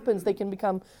that happens, they can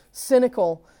become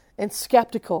cynical and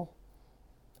skeptical.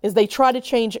 As they try to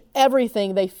change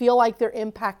everything, they feel like they're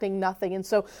impacting nothing. And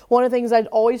so one of the things I'd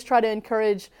always try to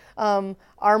encourage our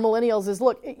millennials is,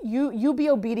 look, you be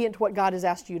obedient to what God has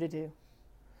asked you to do.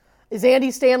 As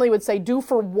Andy Stanley would say, do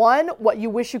for one what you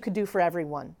wish you could do for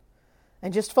everyone.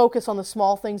 And just focus on the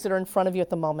small things that are in front of you at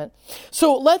the moment.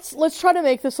 So let's try to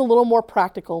make this a little more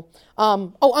practical.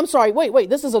 I'm sorry.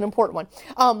 Wait. This is an important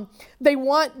one. They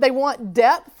want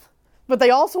depth, but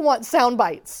they also want sound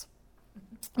bites.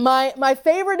 My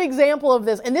favorite example of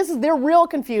this, and they're real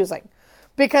confusing,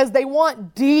 because they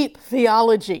want deep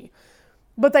theology,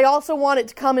 but they also want it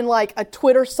to come in like a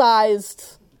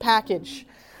Twitter-sized package.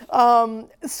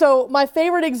 So my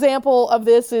favorite example of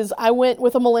this is I went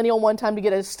with a millennial one time to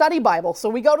get a study Bible. So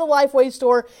we go to the Lifeway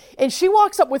store, and she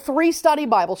walks up with 3 study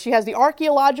Bibles. She has the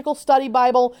Archaeological Study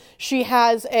Bible. She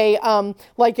has a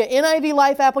like an NIV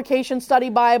Life Application Study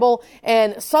Bible,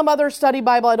 and some other study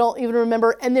Bible I don't even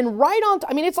remember. And then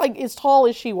it's like as tall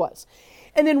as she was.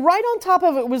 And then right on top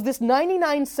of it was this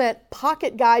 99-cent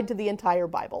pocket guide to the entire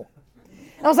Bible.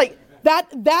 And I was like,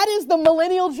 That is the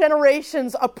millennial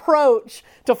generation's approach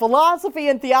to philosophy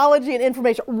and theology and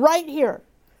information right here.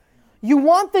 You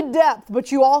want the depth,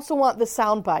 but you also want the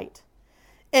soundbite.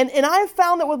 And I've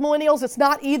found that with millennials, it's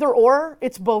not either or,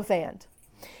 it's both and.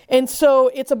 And so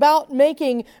it's about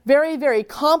making very, very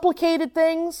complicated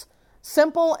things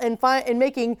simple and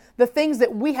making the things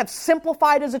that we have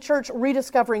simplified as a church,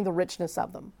 rediscovering the richness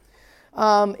of them.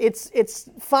 It's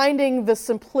finding the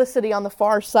simplicity on the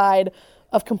far side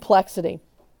of complexity.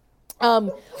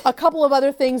 A couple of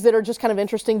other things that are just kind of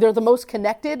interesting. They're the most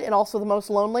connected and also the most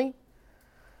lonely.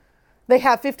 They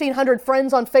have 1,500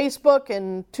 friends on Facebook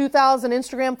and 2,000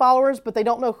 Instagram followers, but they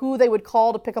don't know who they would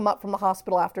call to pick them up from the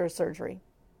hospital after a surgery.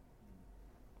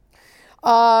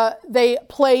 They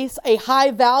place a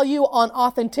high value on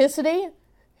authenticity,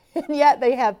 and yet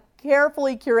they have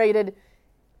carefully curated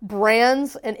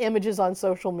brands and images on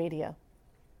social media.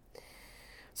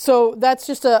 So that's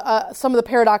just some of the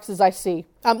paradoxes I see.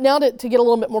 Now to get a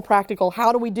little bit more practical,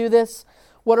 how do we do this?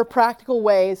 What are practical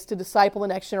ways to disciple the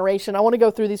next generation? I want to go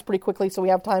through these pretty quickly so we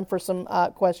have time for some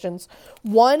questions.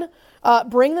 One,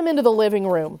 bring them into the living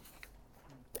room.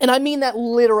 And I mean that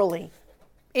literally,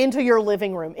 into your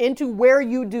living room, into where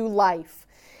you do life.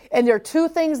 And there are 2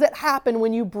 things that happen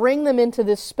when you bring them into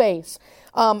this space.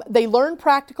 They learn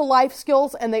practical life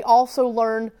skills, and they also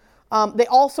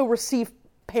receive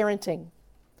parenting.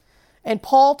 And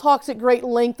Paul talks at great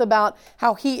length about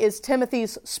how he is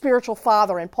Timothy's spiritual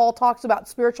father. And Paul talks about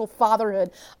spiritual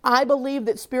fatherhood. I believe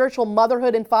that spiritual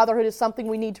motherhood and fatherhood is something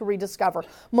we need to rediscover.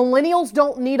 Millennials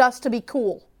don't need us to be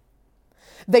cool.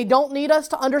 They don't need us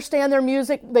to understand their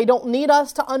music. They don't need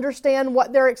us to understand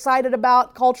what they're excited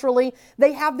about culturally.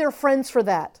 They have their friends for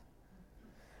that.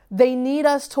 They need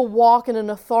us to walk in an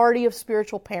authority of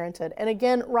spiritual parenthood. And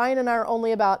again, Ryan and I are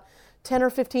only about 10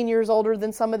 or 15 years older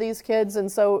than some of these kids,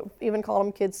 and so even calling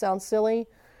them kids sounds silly.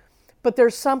 But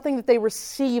there's something that they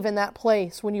receive in that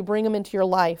place when you bring them into your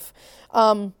life.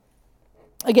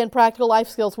 Again, practical life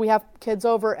skills. We have kids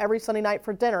over every Sunday night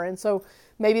for dinner, and so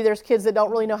maybe there's kids that don't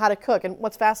really know how to cook. And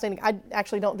what's fascinating, I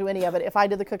actually don't do any of it. If I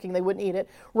did the cooking, they wouldn't eat it.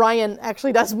 Ryan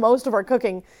actually does most of our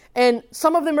cooking. And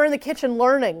some of them are in the kitchen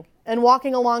learning and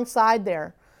walking alongside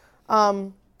there.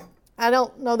 I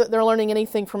don't know that they're learning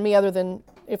anything from me other than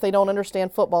if they don't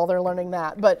understand football, they're learning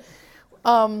that. But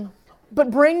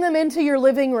bring them into your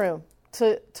living room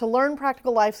to learn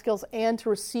practical life skills and to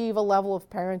receive a level of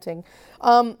parenting.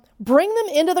 Bring them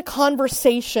into the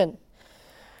conversation.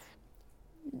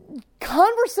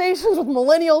 Conversations with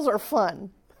millennials are fun.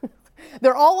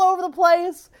 They're all over the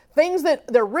place. Things that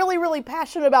they're really, really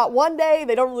passionate about one day,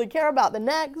 they don't really care about the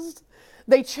next.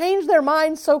 They change their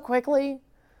minds so quickly.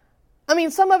 I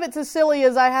mean, some of it's as silly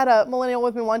as I had a millennial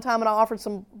with me one time and I offered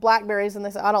some blackberries and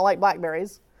they said, I don't like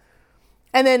blackberries.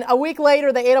 And then a week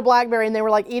later, they ate a blackberry and they were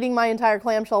like eating my entire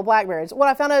clamshell of blackberries. What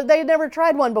I found out, they had never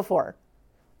tried one before.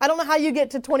 I don't know how you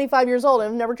get to 25 years old and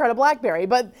have never tried a blackberry,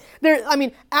 but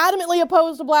adamantly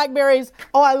opposed to blackberries.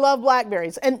 Oh, I love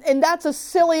blackberries. And that's a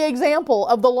silly example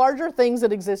of the larger things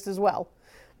that exist as well.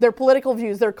 Their political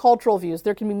views, their cultural views.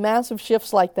 There can be massive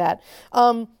shifts like that.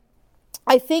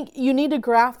 I think you need to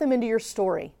graft them into your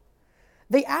story.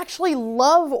 They actually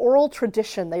love oral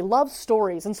tradition. They love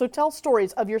stories. And so tell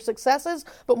stories of your successes,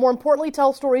 but more importantly,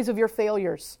 tell stories of your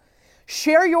failures.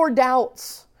 Share your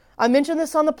doubts. I mentioned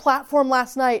this on the platform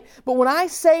last night, but when I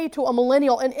say to a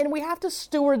millennial, and we have to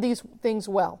steward these things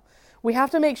well. We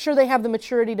have to make sure they have the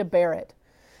maturity to bear it.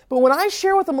 But when I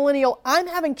share with a millennial, I'm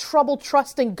having trouble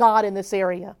trusting God in this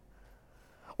area.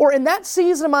 Or in that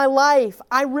season of my life,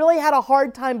 I really had a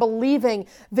hard time believing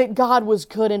that God was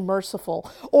good and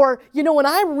merciful. Or, when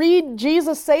I read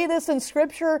Jesus say this in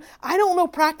Scripture, I don't know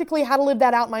practically how to live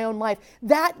that out in my own life.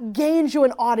 That gains you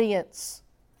an audience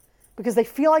because they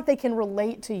feel like they can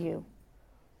relate to you.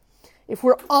 If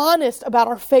we're honest about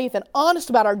our faith and honest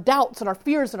about our doubts and our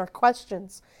fears and our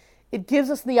questions, it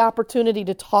gives us the opportunity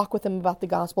to talk with them about the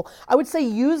gospel. I would say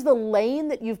use the lane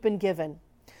that you've been given.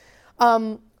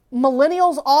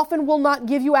 Millennials often will not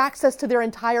give you access to their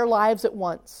entire lives at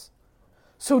once.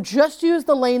 So just use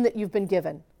the lane that you've been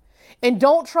given. And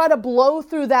don't try to blow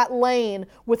through that lane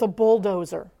with a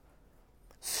bulldozer.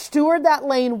 Steward that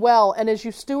lane well, and as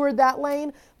you steward that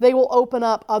lane, they will open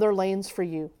up other lanes for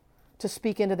you to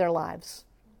speak into their lives.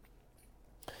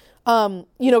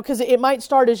 Because it might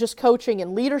start as just coaching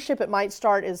in leadership. It might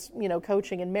start as,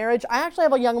 coaching in marriage. I actually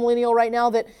have a young millennial right now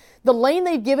that the lane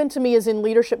they've given to me is in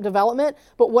leadership development,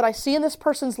 but what I see in this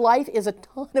person's life is a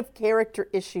ton of character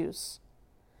issues.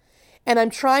 And I'm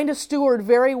trying to steward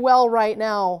very well right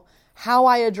now how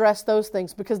I address those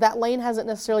things because that lane hasn't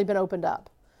necessarily been opened up.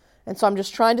 And so I'm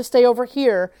just trying to stay over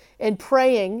here and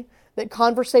praying that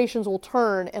conversations will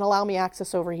turn and allow me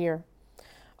access over here.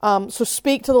 So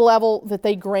speak to the level that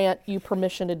they grant you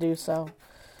permission to do so.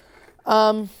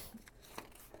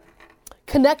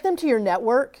 Connect them to your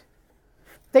network.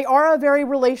 They are a very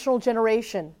relational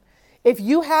generation. If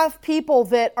you have people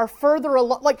that are further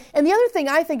along, and the other thing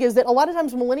I think is that a lot of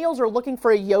times millennials are looking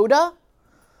for a Yoda.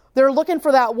 They're looking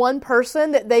for that one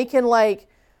person that they can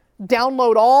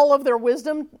download all of their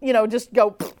wisdom, just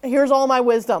go, here's all my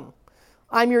wisdom.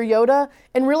 I'm your Yoda.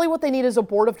 And really what they need is a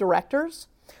board of directors.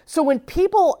 So when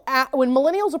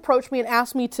millennials approach me and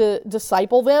ask me to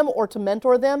disciple them or to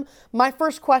mentor them, my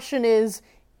first question is,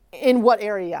 in what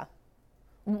area?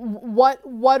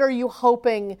 What are you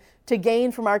hoping to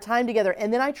gain from our time together?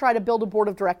 And then I try to build a board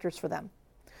of directors for them.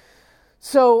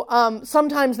 So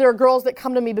sometimes there are girls that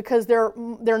come to me because they're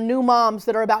new moms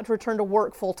that are about to return to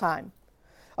work full time.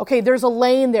 Okay, there's a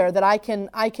lane there that I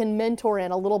can mentor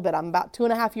in a little bit. I'm about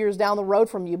 2.5 years down the road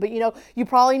from you, but you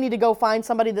probably need to go find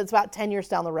somebody that's about 10 years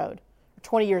down the road,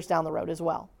 20 years down the road as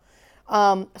well.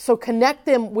 So connect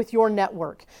them with your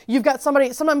network. You've got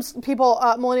somebody, sometimes people,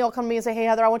 millennial come to me and say, hey,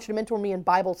 Heather, I want you to mentor me in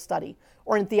Bible study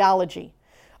or in theology.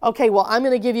 Okay, well, I'm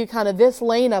going to give you kind of this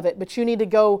lane of it, but you need to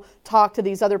go talk to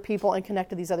these other people and connect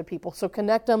to these other people. So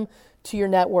connect them to your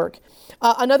network.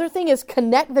 Another thing is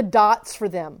connect the dots for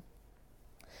them.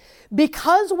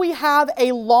 Because we have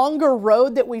a longer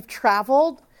road that we've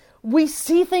traveled, we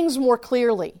see things more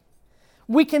clearly.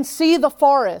 We can see the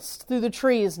forest through the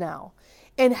trees now.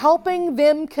 And helping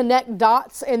them connect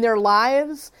dots in their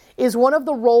lives is one of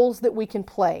the roles that we can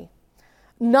play.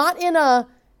 Not in a,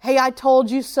 hey, I told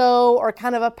you so, or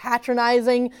kind of a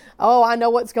patronizing, oh, I know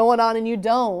what's going on and you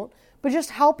don't, but just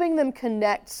helping them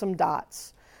connect some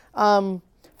dots.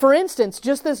 For instance,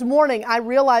 just this morning, I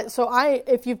realized,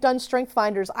 if you've done Strength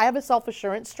Finders, I have a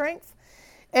self-assurance strength,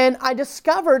 and I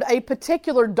discovered a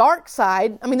particular dark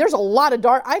side. I mean, there's a lot of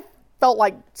I felt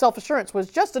like self-assurance was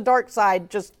just a dark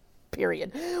side, just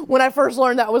period. When I first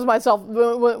learned that was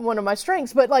one of my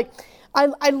strengths, but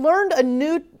I learned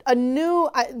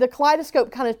the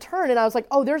kaleidoscope kind of turned, and I was like,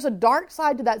 oh, there's a dark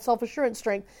side to that self-assurance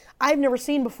strength I've never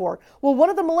seen before. Well,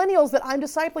 one of the millennials that I'm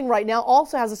discipling right now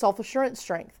also has a self-assurance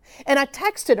strength. And I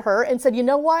texted her and said, you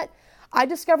know what? I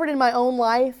discovered in my own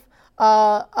life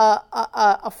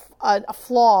a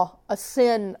flaw, a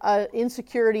sin, an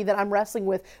insecurity that I'm wrestling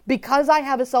with because I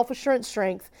have a self-assurance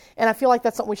strength, and I feel like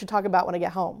that's something we should talk about when I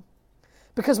get home.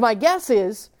 Because my guess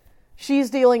is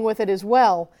she's dealing with it as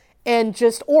well.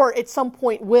 Or at some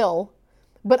point will,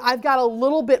 but I've got a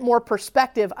little bit more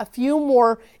perspective, a few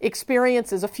more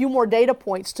experiences, a few more data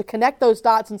points to connect those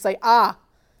dots and say,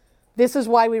 this is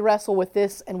why we wrestle with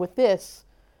this and with this,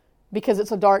 because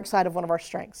it's a dark side of one of our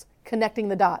strengths, connecting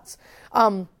the dots.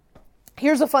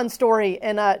 Here's a fun story,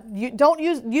 and you don't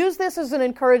use this as an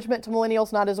encouragement to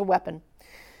millennials, not as a weapon.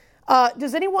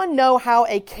 Does anyone know how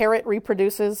a carrot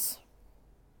reproduces?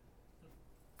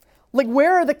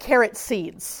 Where are the carrot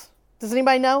seeds? Does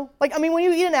anybody know? When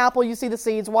you eat an apple, you see the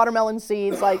seeds, watermelon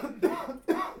seeds,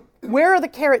 where are the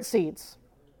carrot seeds?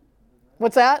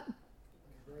 What's that?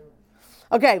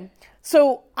 Okay,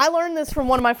 so I learned this from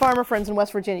one of my farmer friends in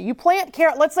West Virginia. You plant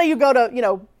carrot, let's say you go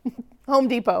to, Home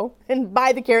Depot and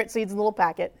buy the carrot seeds in a little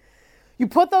packet. You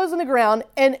put those in the ground,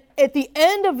 and at the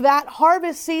end of that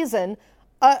harvest season,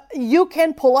 you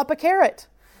can pull up a carrot.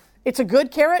 It's a good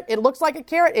carrot. It looks like a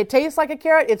carrot. It tastes like a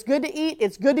carrot. It's good to eat.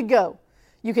 It's good to go.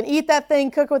 You can eat that thing,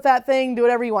 cook with that thing, do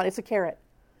whatever you want. It's a carrot.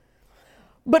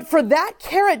 But for that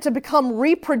carrot to become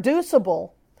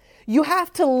reproducible, You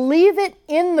have to leave it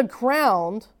in the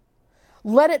ground,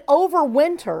 let it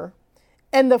overwinter,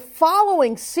 and the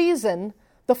following season,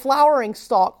 the flowering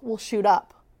stalk will shoot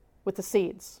up with the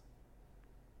seeds.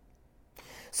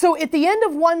 So at the end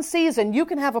of one season, you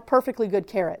can have a perfectly good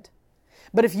carrot.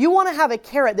 But if you want to have a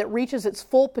carrot that reaches its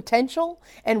full potential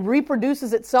and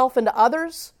reproduces itself into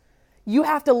others, you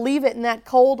have to leave it in that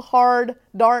cold, hard,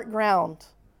 dark ground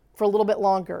for a little bit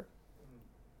longer.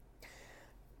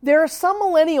 There are some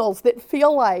millennials that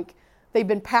feel like they've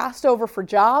been passed over for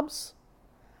jobs,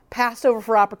 passed over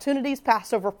for opportunities,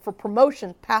 passed over for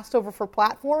promotion, passed over for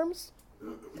platforms.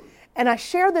 And I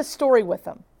share this story with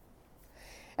them.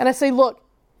 And I say, look,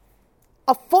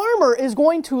 a farmer is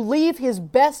going to leave his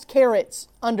best carrots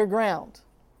underground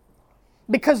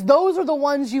because those are the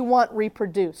ones you want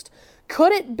reproduced.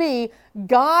 Could it be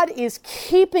God is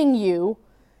keeping you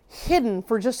hidden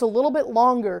for just a little bit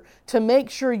longer to make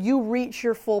sure you reach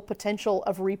your full potential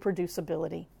of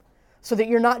reproducibility so that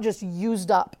you're not just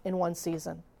used up in one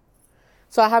season?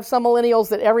 So I have some millennials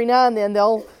that every now and then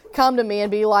they'll come to me and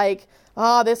be like,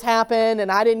 oh, this happened and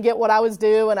I didn't get what I was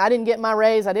due and I didn't get my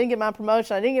raise, I didn't get my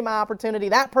promotion, I didn't get my opportunity.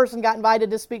 That person got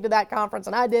invited to speak to that conference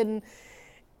and I didn't.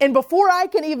 And before I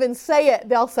can even say it,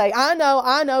 they'll say, I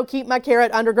know, keep my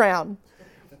carrot underground.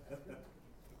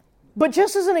 But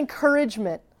just as an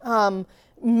encouragement,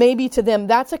 maybe to them,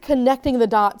 that's a connecting the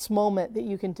dots moment that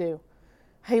you can do.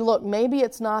 Hey, look, maybe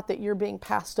it's not that you're being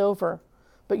passed over,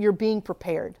 but you're being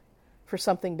prepared for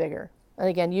something bigger. And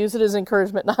again, use it as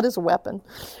encouragement, not as a weapon.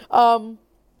 And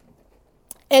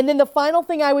then the final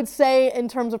thing I would say in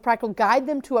terms of practical, guide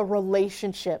them to a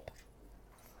relationship.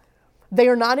 They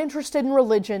are not interested in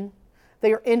religion.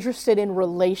 They are interested in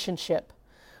relationship.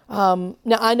 Now,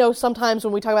 I know sometimes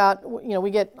when we talk about,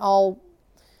 we get all,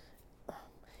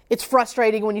 it's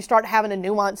frustrating when you start having to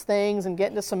nuance things and get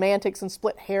into semantics and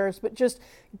split hairs, but just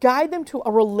guide them to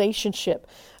a relationship.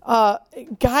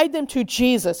 Guide them to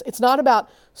Jesus. It's not about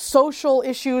social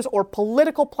issues or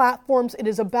political platforms. It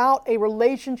is about a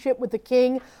relationship with the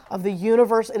King of the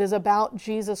universe. It is about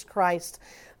Jesus Christ.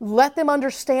 Let them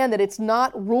understand that it's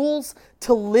not rules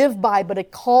to live by, but a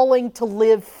calling to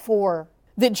live for.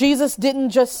 That Jesus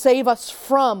didn't just save us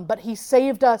from, but He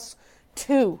saved us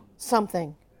to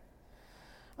something.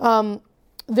 I'm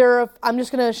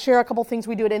just going to share a couple things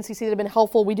we do at NCC that have been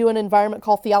helpful. We do an environment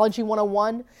called Theology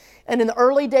 101. And in the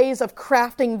early days of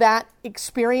crafting that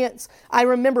experience, I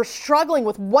remember struggling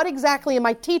with what exactly am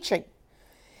I teaching?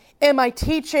 Am I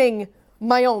teaching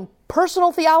my own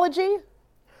personal theology?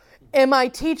 Am I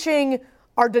teaching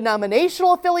our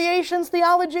denominational affiliations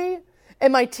theology?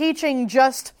 Am I teaching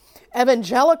just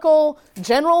evangelical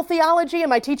general theology?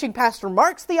 Am I teaching Pastor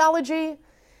Mark's theology?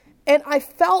 And I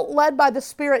felt led by the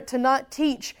Spirit to not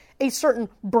teach a certain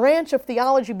branch of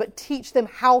theology, but teach them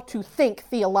how to think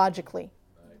theologically.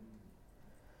 Right.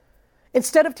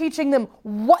 Instead of teaching them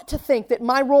what to think, that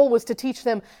my role was to teach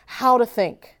them how to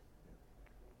think.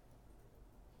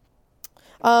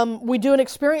 We do an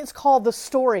experience called The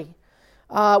Story,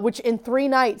 which in 3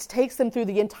 nights takes them through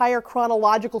the entire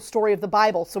chronological story of the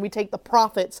Bible. So we take the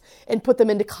prophets and put them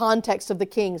into context of the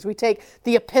kings. We take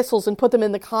the epistles and put them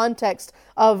in the context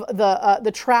of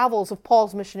the travels of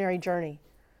Paul's missionary journey.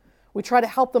 We try to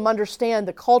help them understand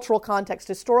the cultural context,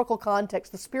 historical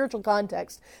context, the spiritual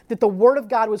context that the Word of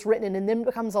God was written in, and then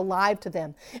becomes alive to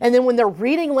them. And then when they're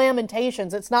reading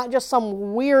Lamentations, it's not just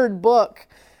some weird book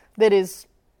that is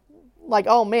like,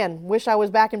 oh man, wish I was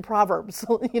back in Proverbs,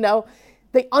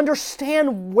 They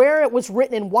understand where it was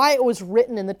written and why it was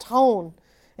written, and the tone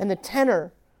and the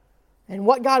tenor and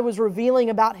what God was revealing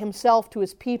about Himself to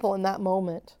His people in that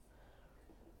moment.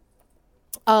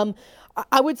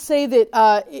 I would say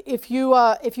that if you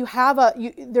have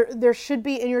there should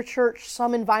be in your church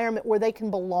some environment where they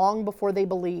can belong before they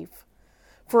believe.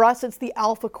 For us, it's the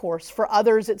Alpha course. For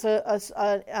others, it's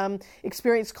a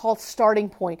experience called Starting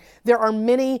Point. There are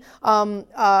many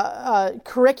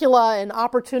curricula and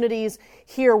opportunities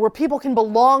here where people can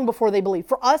belong before they believe.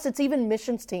 For us, it's even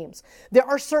missions teams. There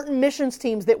are certain missions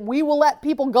teams that we will let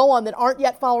people go on that aren't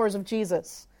yet followers of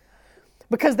Jesus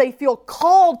because they feel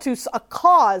called to a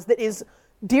cause that is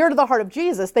dear to the heart of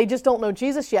Jesus. They just don't know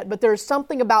Jesus yet, but there's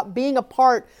something about being a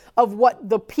part of what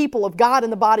the people of God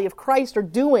and the body of Christ are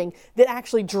doing that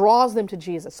actually draws them to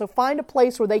Jesus. So find a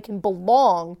place where they can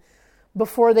belong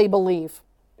before they believe.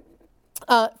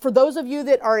 For those of you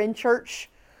that are in church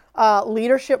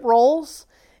leadership roles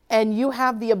and you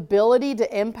have the ability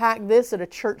to impact this at a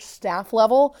church staff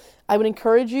level, I would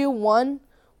encourage you, 1,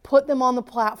 put them on the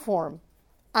platform.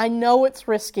 I know it's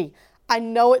risky. I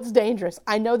know it's dangerous.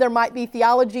 I know there might be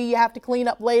theology you have to clean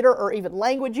up later, or even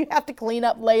language you have to clean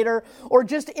up later, or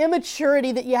just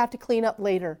immaturity that you have to clean up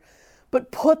later.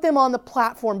 But put them on the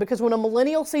platform, because when a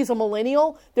millennial sees a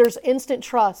millennial, there's instant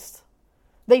trust.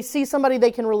 They see somebody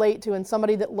they can relate to and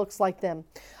somebody that looks like them.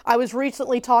 I was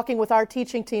recently talking with our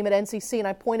teaching team at NCC, and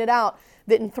I pointed out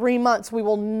that in 3 months we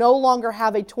will no longer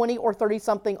have a 20 or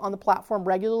 30-something on the platform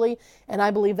regularly, and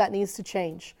I believe that needs to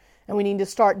change. And we need to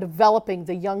start developing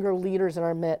the younger leaders in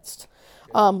our midst.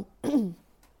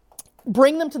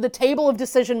 Bring them to the table of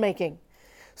decision-making.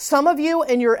 Some of you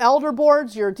in your elder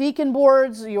boards, your deacon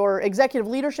boards, your executive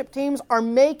leadership teams are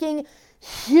making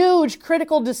huge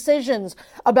critical decisions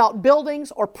about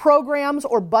buildings or programs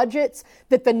or budgets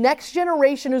that the next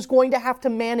generation is going to have to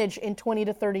manage in 20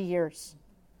 to 30 years.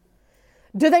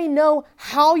 Do they know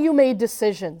how you made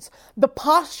decisions, the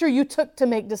posture you took to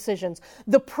make decisions,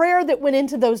 the prayer that went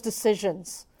into those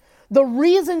decisions, the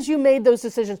reasons you made those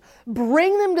decisions?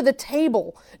 Bring them to the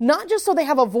table, not just so they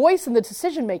have a voice in the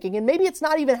decision making, and maybe it's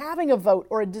not even having a vote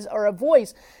or a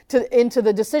voice into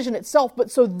the decision itself,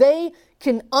 but so they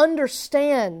can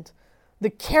understand the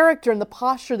character and the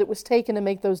posture that was taken to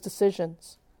make those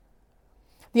decisions.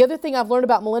 The other thing I've learned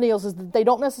about millennials is that they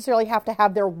don't necessarily have to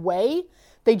have their way.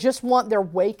 They just want their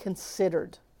way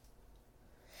considered.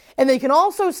 And they can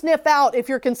also sniff out if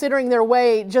you're considering their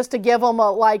way just to give them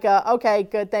okay,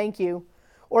 good, thank you,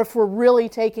 or if we're really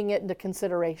taking it into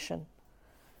consideration.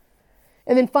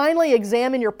 And then finally,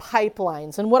 examine your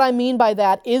pipelines. And what I mean by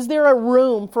that, is there a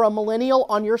room for a millennial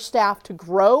on your staff to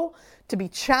grow, to be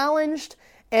challenged,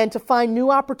 and to find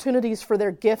new opportunities for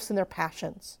their gifts and their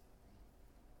passions?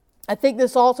 I think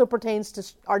this also pertains to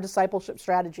our discipleship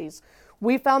strategies.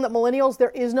 We found that millennials,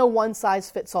 there is no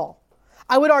one-size-fits-all.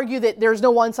 I would argue that there's no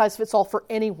one-size-fits-all for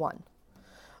anyone.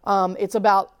 It's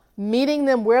about meeting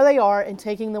them where they are and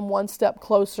taking them one step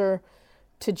closer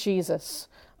to Jesus.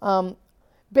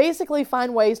 Basically,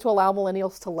 find ways to allow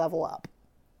millennials to level up.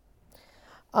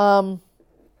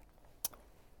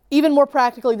 Even more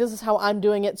practically, this is how I'm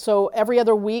doing it. So every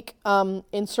other week,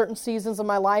 in certain seasons of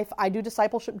my life, I do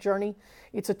Discipleship Journey.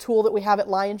 It's a tool that we have at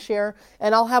Lionshare,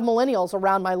 and I'll have millennials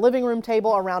around my living room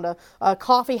table, around a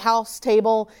coffee house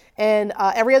table, and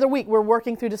every other week we're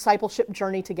working through Discipleship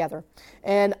Journey together.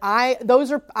 And I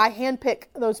handpick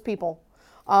those people,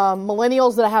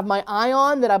 millennials that I have my eye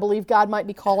on, that I believe God might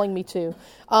be calling me to.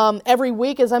 Every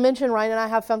week, as I mentioned, Ryan and I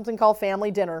have something called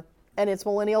Family Dinner. And it's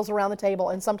millennials around the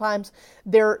table. And sometimes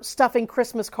they're stuffing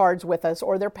Christmas cards with us,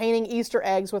 or they're painting Easter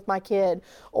eggs with my kid,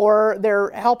 or they're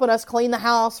helping us clean the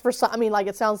house for some. I mean,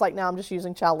 it sounds like now I'm just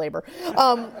using child labor.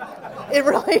 It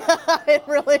really,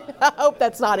 I hope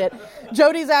that's not it.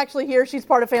 Jody's actually here. She's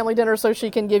part of Family Dinner, so she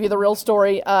can give you the real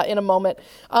story in a moment.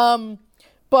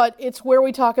 But it's where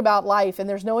we talk about life, and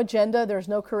there's no agenda, there's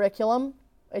no curriculum.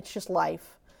 It's just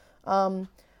life.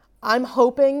 I'm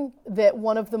hoping that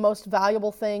one of the most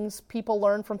valuable things people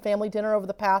learned from Family Dinner over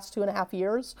the past 2.5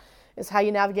 years is how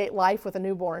you navigate life with a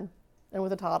newborn and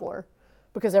with a toddler.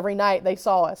 Because every night they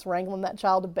saw us wrangling that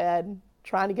child to bed,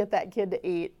 trying to get that kid to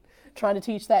eat, trying to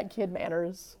teach that kid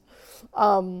manners.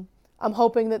 I'm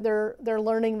hoping that they're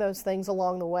learning those things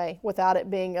along the way without it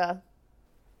being a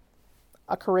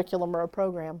curriculum or a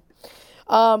program.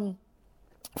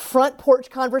 Front porch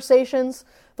conversations.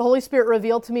 The Holy Spirit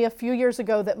revealed to me a few years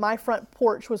ago that my front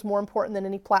porch was more important than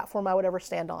any platform I would ever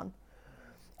stand on.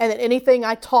 And that anything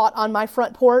I taught on my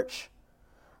front porch,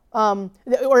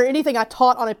 or anything I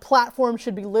taught on a platform,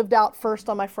 should be lived out first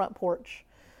on my front porch.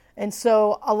 And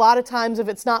so a lot of times, if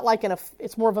it's not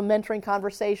it's more of a mentoring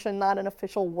conversation, not an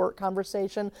official work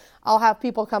conversation, I'll have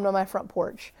people come to my front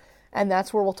porch. And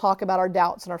that's where we'll talk about our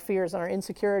doubts and our fears and our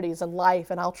insecurities and life.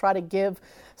 And I'll try to give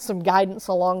some guidance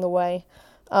along the way.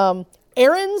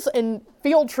 Errands and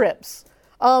field trips.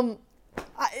 Sometimes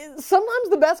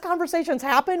the best conversations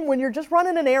happen when you're just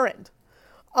running an errand.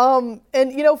 And,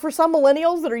 for some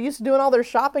millennials that are used to doing all their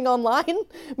shopping online,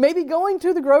 maybe going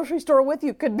to the grocery store with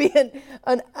you could be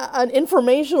an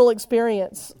informational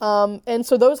experience. And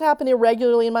so those happen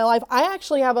irregularly in my life. I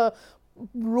actually have a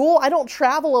rule. I don't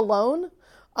travel alone.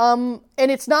 And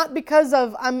it's not because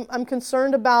I'm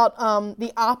concerned about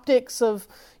the optics of,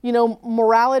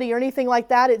 morality or anything like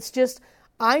that. It's just,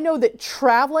 I know that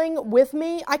traveling with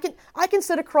me, I can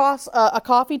sit across a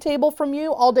coffee table from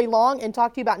you all day long and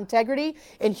talk to you about integrity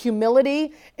and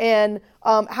humility and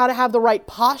how to have the right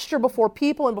posture before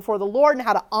people and before the Lord and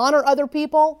how to honor other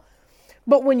people.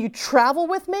 But when you travel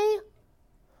with me,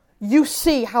 you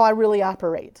see how I really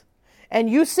operate. And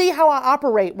you see how I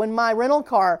operate when my rental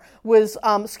car was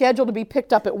scheduled to be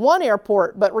picked up at one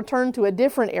airport but returned to a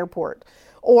different airport.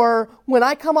 Or when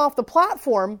I come off the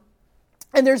platform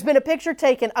And there's been a picture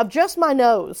taken of just my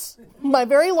nose, my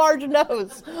very large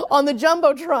nose, on the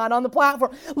Jumbotron, on the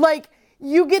platform. Like,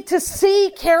 you get to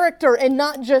see character and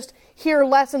not just hear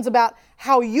lessons about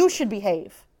how you should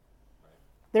behave.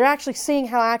 They're actually seeing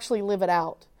how I actually live it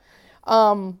out.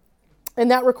 And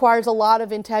that requires a lot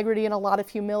of integrity and a lot of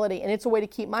humility. And it's a way to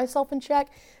keep myself in check.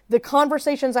 The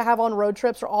conversations I have on road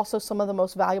trips are also some of the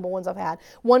most valuable ones I've had.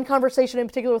 One conversation in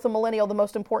particular with a millennial, the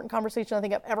most important conversation I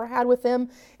think I've ever had with them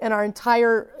in our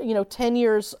entire 10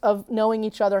 years of knowing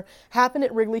each other, happened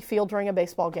at Wrigley Field during a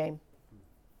baseball game.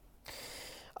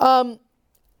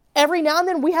 Every now and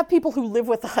then we have people who live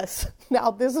with us.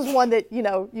 Now, this is one that,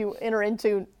 you enter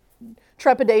into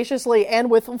trepidatiously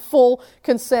and with full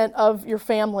consent of your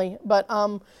family. But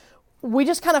we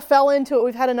just kind of fell into it.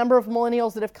 We've had a number of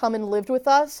millennials that have come and lived with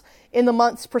us in the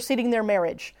months preceding their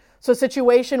marriage. So a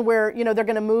situation where, they're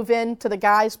going to move into the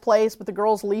guy's place, but the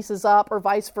girl's lease is up, or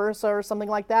vice versa, or something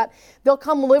like that. They'll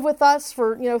come live with us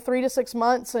for, 3 to 6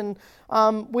 months, and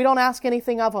we don't ask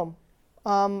anything of them.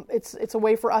 It's a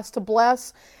way for us to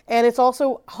bless, and it's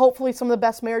also hopefully some of the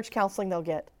best marriage counseling they'll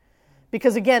get.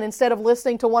 Because again, instead of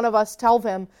listening to one of us tell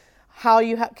them how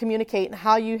you communicate and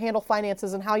how you handle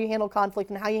finances and how you handle conflict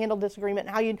and how you handle disagreement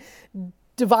and how you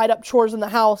divide up chores in the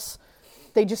house,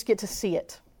 they just get to see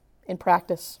it in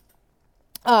practice.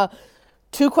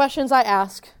 2 questions I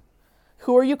ask.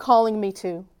 Who are you calling me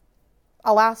to?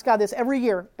 I'll ask God this every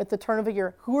year at the turn of a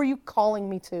year. Who are you calling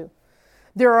me to?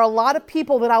 There are a lot of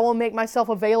people that I will make myself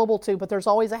available to, but there's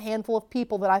always a handful of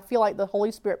people that I feel like the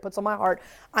Holy Spirit puts on my heart.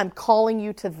 I'm calling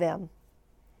you to them.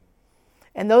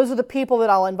 And those are the people that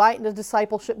I'll invite into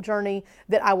discipleship journey,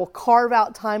 that I will carve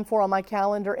out time for on my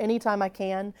calendar anytime I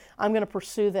can. I'm going to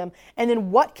pursue them. And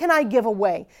then what can I give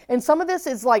away? And some of this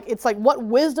is it's like, what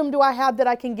wisdom do I have that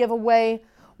I can give away?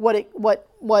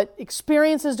 What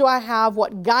experiences do I have?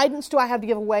 What guidance do I have to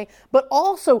give away? But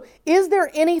also, is there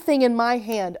anything in my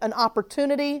hand, an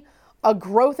opportunity, a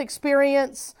growth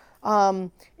experience?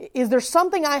 Is there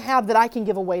something I have that I can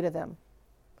give away to them?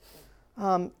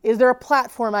 Is there a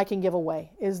platform I can give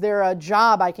away? Is there a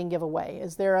job I can give away?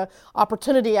 Is there an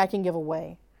opportunity I can give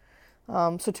away?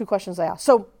 So 2 questions I asked.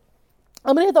 So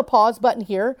I'm going to hit the pause button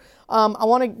here.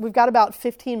 We've got about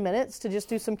 15 minutes to just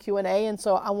do some Q&A, and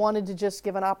so I wanted to just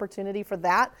give an opportunity for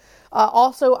that.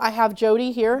 Also, I have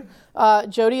Jody here.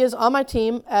 Jody is on my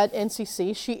team at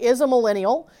NCC. She is a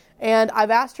millennial, and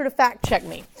I've asked her to fact check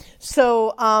me.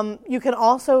 So you can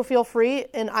also feel free,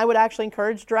 and I would actually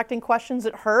encourage directing questions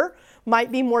at her.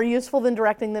 Might be more useful than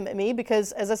directing them at me,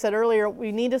 because, as I said earlier,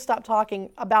 we need to stop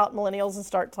talking about millennials and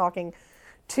start talking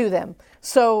to them.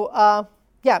 So,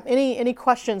 any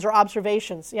questions or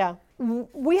observations? Yeah.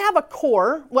 We have a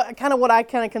core, what I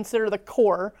consider the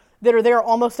core, that are there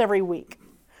almost every week.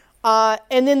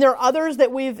 And then there are others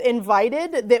that we've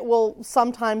invited that will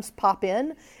sometimes pop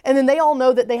in. And then they all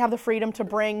know that they have the freedom to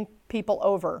bring people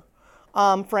over,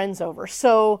 friends over.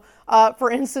 So, for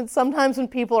instance, sometimes when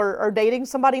people are dating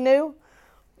somebody new,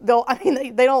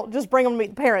 they don't just bring them to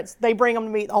meet the parents. They bring them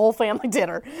to meet the whole family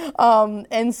dinner.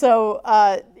 And so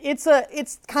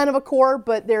it's kind of a core,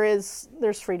 but there's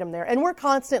freedom there. And we're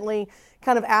constantly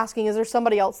kind of asking, is there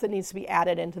somebody else that needs to be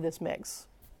added into this mix?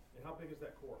 And how big is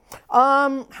that core?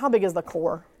 How big is the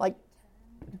core? Like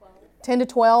 10 to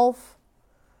 12?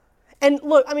 And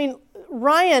look,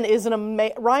 Ryan is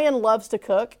Ryan loves to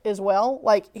cook as well.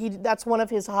 That's one of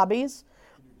his hobbies.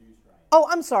 Oh,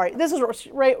 I'm sorry. This is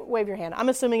wave your hand. I'm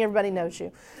assuming everybody knows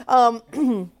you. But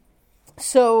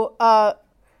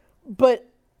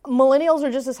millennials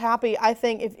are just as happy, I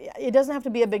think, if it doesn't have to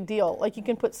be a big deal. Like, you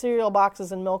can put cereal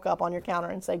boxes and milk up on your counter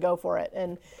and say, go for it.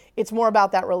 And it's more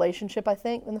about that relationship, I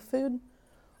think, than the food.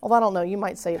 Although I don't know, you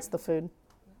might say it's the food.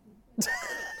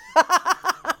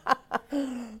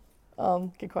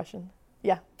 Good question.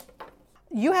 Yeah.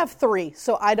 You have 3,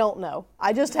 so I don't know.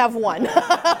 I just have 1.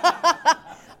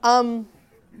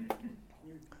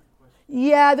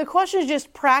 The question is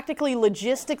just practically,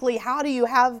 logistically, how do you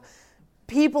have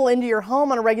people into your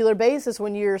home on a regular basis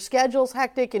when your schedule's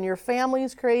hectic and your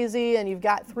family's crazy and you've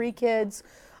got 3 kids?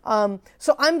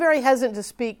 So I'm very hesitant to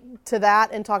speak to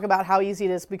that and talk about how easy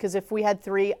it is, because if we had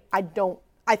 3,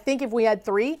 I think if we had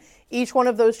 3, each one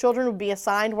of those children would be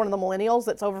assigned one of the millennials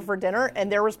that's over for dinner,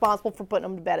 and they're responsible for putting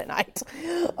them to bed at night.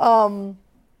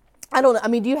 I don't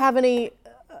know. Do you have any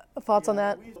thoughts on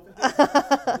that?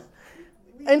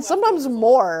 And sometimes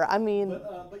more.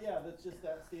 But yeah, that's just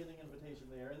that standing invitation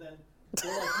there. And then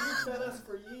they're like, you've fed us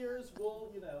for years. Well,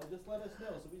 just let us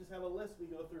know. So we just have a list we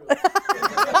go through.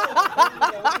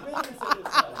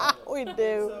 We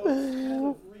do. So kind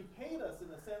of repaid us in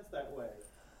a sense that way,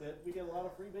 that we get a lot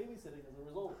of free babysitting as a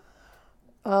result.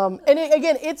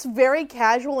 Again, it's very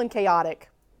casual and chaotic.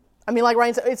 I mean, like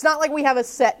Ryan said, it's not like we have a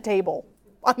set table.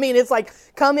 I mean, it's like,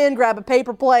 come in, grab a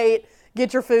paper plate,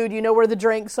 get your food, you know where the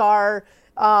drinks are.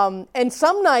 And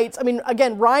some nights, I mean,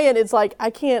 again, Ryan, it's like, I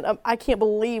can't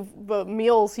believe the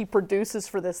meals he produces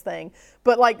for this thing.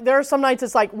 But like, there are some nights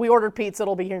it's like, we ordered pizza,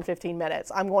 it'll be here in 15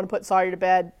 minutes. I'm going to put Sawyer to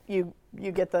bed. You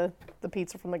get the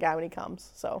pizza from the guy when he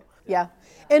comes. So, yeah.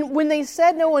 And when they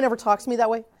said no one ever talks to me that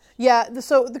way, yeah,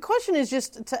 so the question is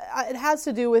just, it has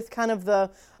to do with kind of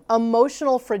the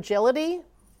emotional fragility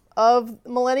of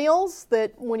millennials,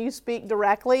 that when you speak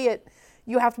directly,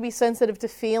 you have to be sensitive to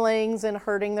feelings and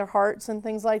hurting their hearts and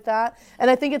things like that.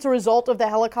 And I think it's a result of the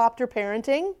helicopter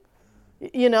parenting.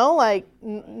 You know, like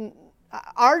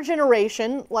our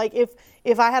generation, like if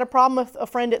I had a problem with a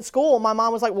friend at school, my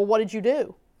mom was like, well, what did you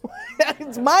do?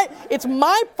 It's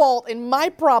my fault and my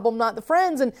problem, not the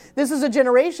friends. And this is a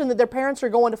generation that their parents are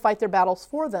going to fight their battles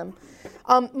for them.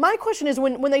 My question is,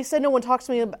 when they said no one talks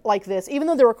to me like this, even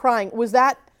though they were crying, was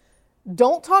that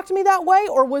don't talk to me that way,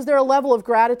 or was there a level of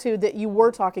gratitude that you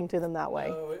were talking to them that way?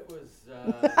 No, it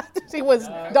was... It was,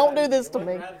 don't do this to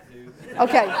me.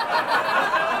 Okay.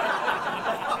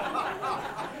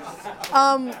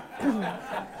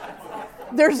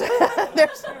 There's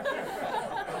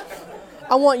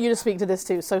I want you to speak to this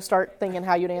too, so start thinking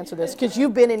how you'd answer this, because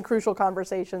you've been in crucial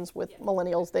conversations with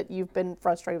millennials that you've been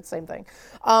frustrated with the same thing.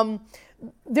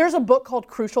 There's a book called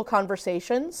Crucial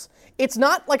Conversations. It's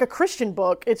not like a Christian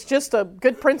book. It's just a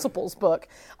good principles book.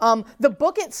 The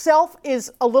book itself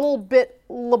is a little bit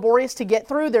laborious to get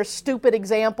through. There's stupid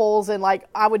examples and like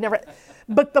I would never...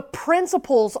 But the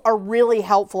principles are really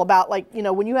helpful about, like, you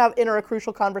know, when you enter a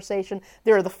crucial conversation,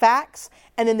 there are the facts,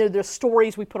 and then there are the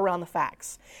stories we put around the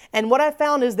facts. And what I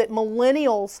found is that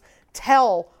millennials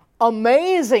tell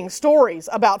amazing stories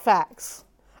about facts.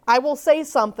 I will say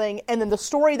something, and then the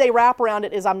story they wrap around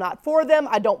it is, I'm not for them,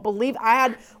 I don't believe. I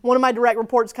had one of my direct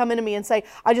reports come into me and say,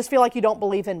 I just feel like you don't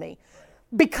believe in me.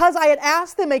 Because I had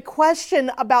asked them a question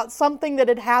about something that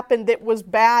had happened that was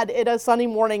bad at a Sunday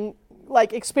morning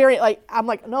experience. I'm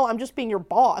like, no, I'm just being your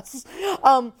boss.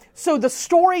 So the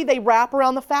story they wrap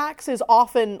around the facts is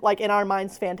often, like, in our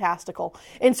minds, fantastical.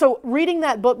 And so reading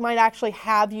that book might actually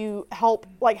have you help,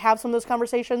 like, have some of those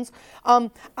conversations.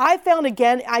 I found,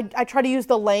 again, I try to use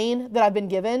the lane that I've been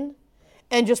given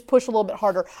and just push a little bit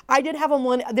harder. I did have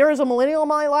there is a millennial in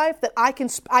my life that I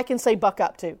can say buck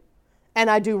up to, and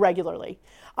I do regularly.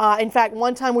 In fact,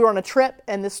 one time we were on a trip,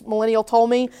 and this millennial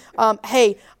told me,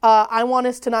 hey, I want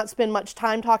us to not spend much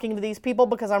time talking to these people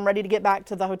because I'm ready to get back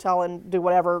to the hotel and do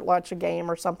whatever, watch a game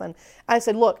or something. I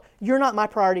said, look, you're not my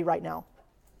priority right now.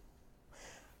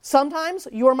 Sometimes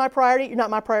you're my priority, you're not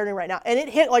my priority right now. And it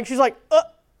hit, like, she's like,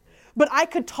 But I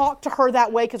could talk to her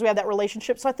that way because we have that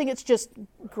relationship. So I think it's just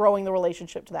growing the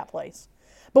relationship to that place.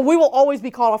 But we will always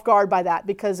be caught off guard by that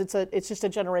because it's just a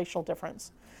generational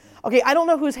difference. Okay, I don't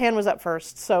know whose hand was up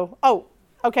first. So,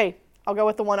 okay. I'll go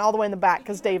with the one all the way in the back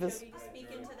because Dave is...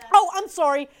 Oh, I'm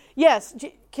sorry. Yes.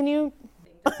 Can you...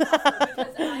 Because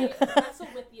I wrestled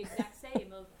with the exact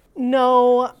same of...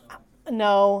 No.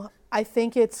 I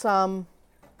think it's... Can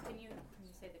you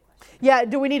say the question? Yeah,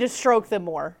 do we need to stroke them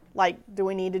more? Like, do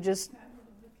we need to just...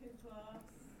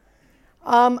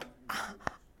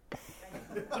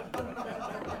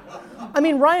 I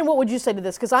mean, Ryan, what would you say to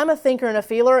this? Because I'm a thinker and a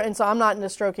feeler, and so I'm not into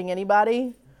stroking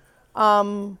anybody.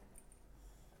 You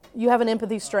have an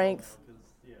empathy strength.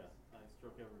 Yeah, I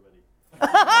stroke everybody.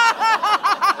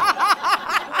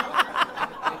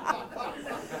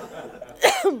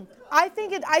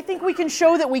 I think we can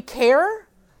show that we care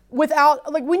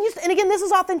without, like, and again, this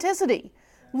is authenticity.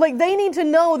 Like, they need to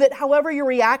know that however you're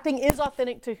reacting is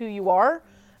authentic to who you are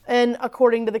and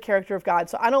according to the character of God.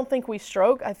 So I don't think we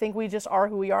stroke. I think we just are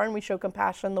who we are, and we show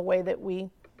compassion the way that we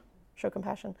show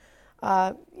compassion.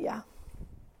 Yeah,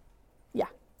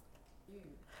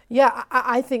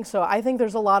 I think so. I think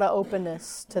there's a lot of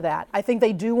openness to that. I think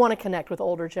they do want to connect with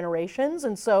older generations,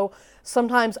 and so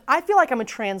sometimes I feel like I'm a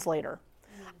translator.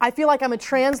 I feel like I'm a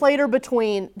translator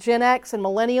between Gen X and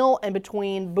Millennial and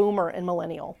between Boomer and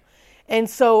Millennial. And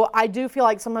so I do feel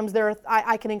like sometimes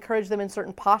I can encourage them in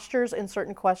certain postures, in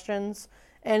certain questions,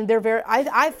 and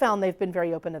I've found they've been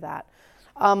very open to that.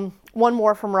 One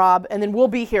more from Rob, and then we'll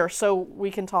be here so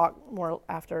we can talk more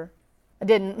after. I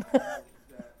didn't.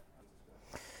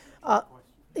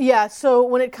 Yeah, so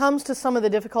when it comes to some of the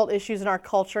difficult issues in our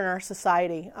culture and our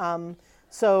society,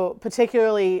 so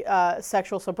particularly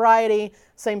sexual sobriety,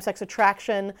 same-sex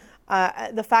attraction,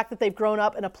 the fact that they've grown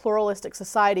up in a pluralistic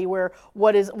society where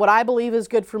what I believe is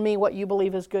good for me, what you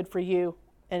believe is good for you,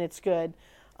 and it's good.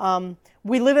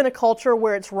 We live in a culture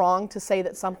where it's wrong to say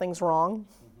that something's wrong.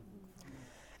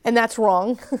 and that's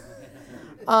wrong.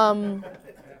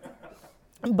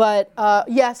 But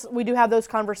yes, we do have those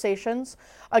conversations.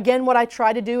 Again, what I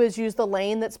try to do is use the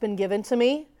lane that's been given to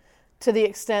me to the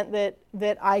extent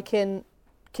that I can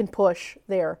push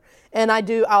there. And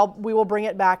we will bring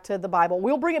it back to the Bible.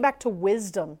 We'll bring it back to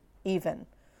wisdom even.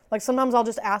 Like sometimes I'll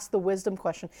just ask the wisdom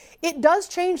question. It does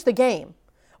change the game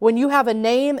when you have a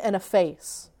name and a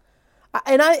face.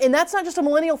 And that's not just a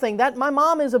millennial thing. That my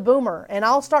mom is a boomer, and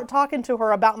I'll start talking to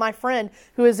her about my friend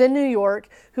who is in New York,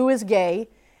 who is gay,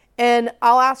 and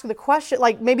I'll ask her the question,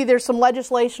 like maybe there's some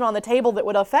legislation on the table that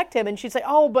would affect him, and she'd say,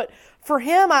 "Oh, but for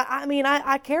him,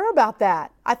 I care about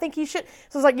that. I think he should."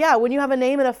 So it's like, yeah, when you have a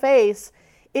name and a face,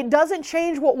 it doesn't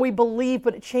change what we believe,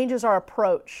 but it changes our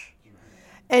approach.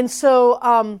 And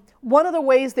so one of the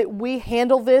ways that we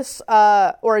handle this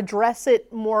or address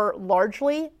it more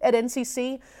largely at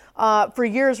NCC, for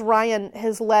years, Ryan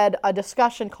has led a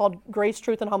discussion called Grace,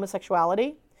 Truth, and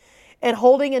Homosexuality, and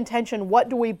holding in tension what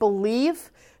do we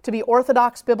believe to be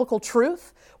orthodox biblical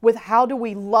truth with how do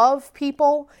we love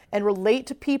people and relate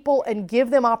to people and give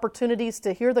them opportunities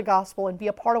to hear the gospel and be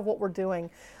a part of what we're doing.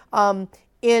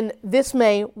 In this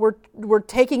May, we're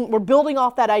building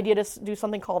off that idea to do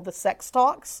something called the Sex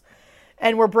Talks,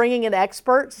 and we're bringing in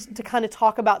experts to kind of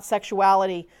talk about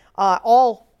sexuality,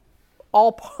 all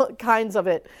kinds of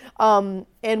it,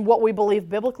 and what we believe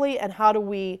biblically, and how do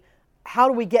we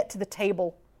get to the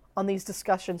table on these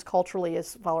discussions culturally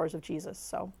as followers of Jesus.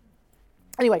 So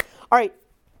anyway, all right,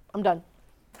 I'm done.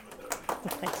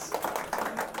 Thanks.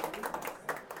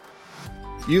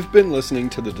 You've been listening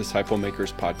to the Disciple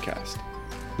Makers podcast.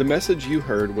 The message you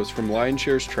heard was from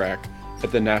Lionshare's track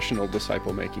at the National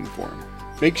Disciple Making Forum.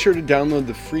 Make sure to download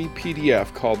the free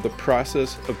PDF called The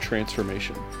Process of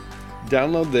Transformation.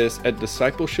 Download this at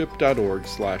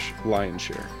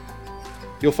discipleship.org/Lionshare.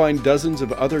 You'll find dozens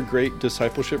of other great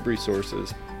discipleship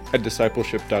resources at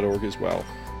discipleship.org as well.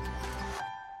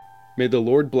 May the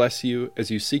Lord bless you as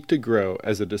you seek to grow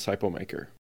as a disciple maker.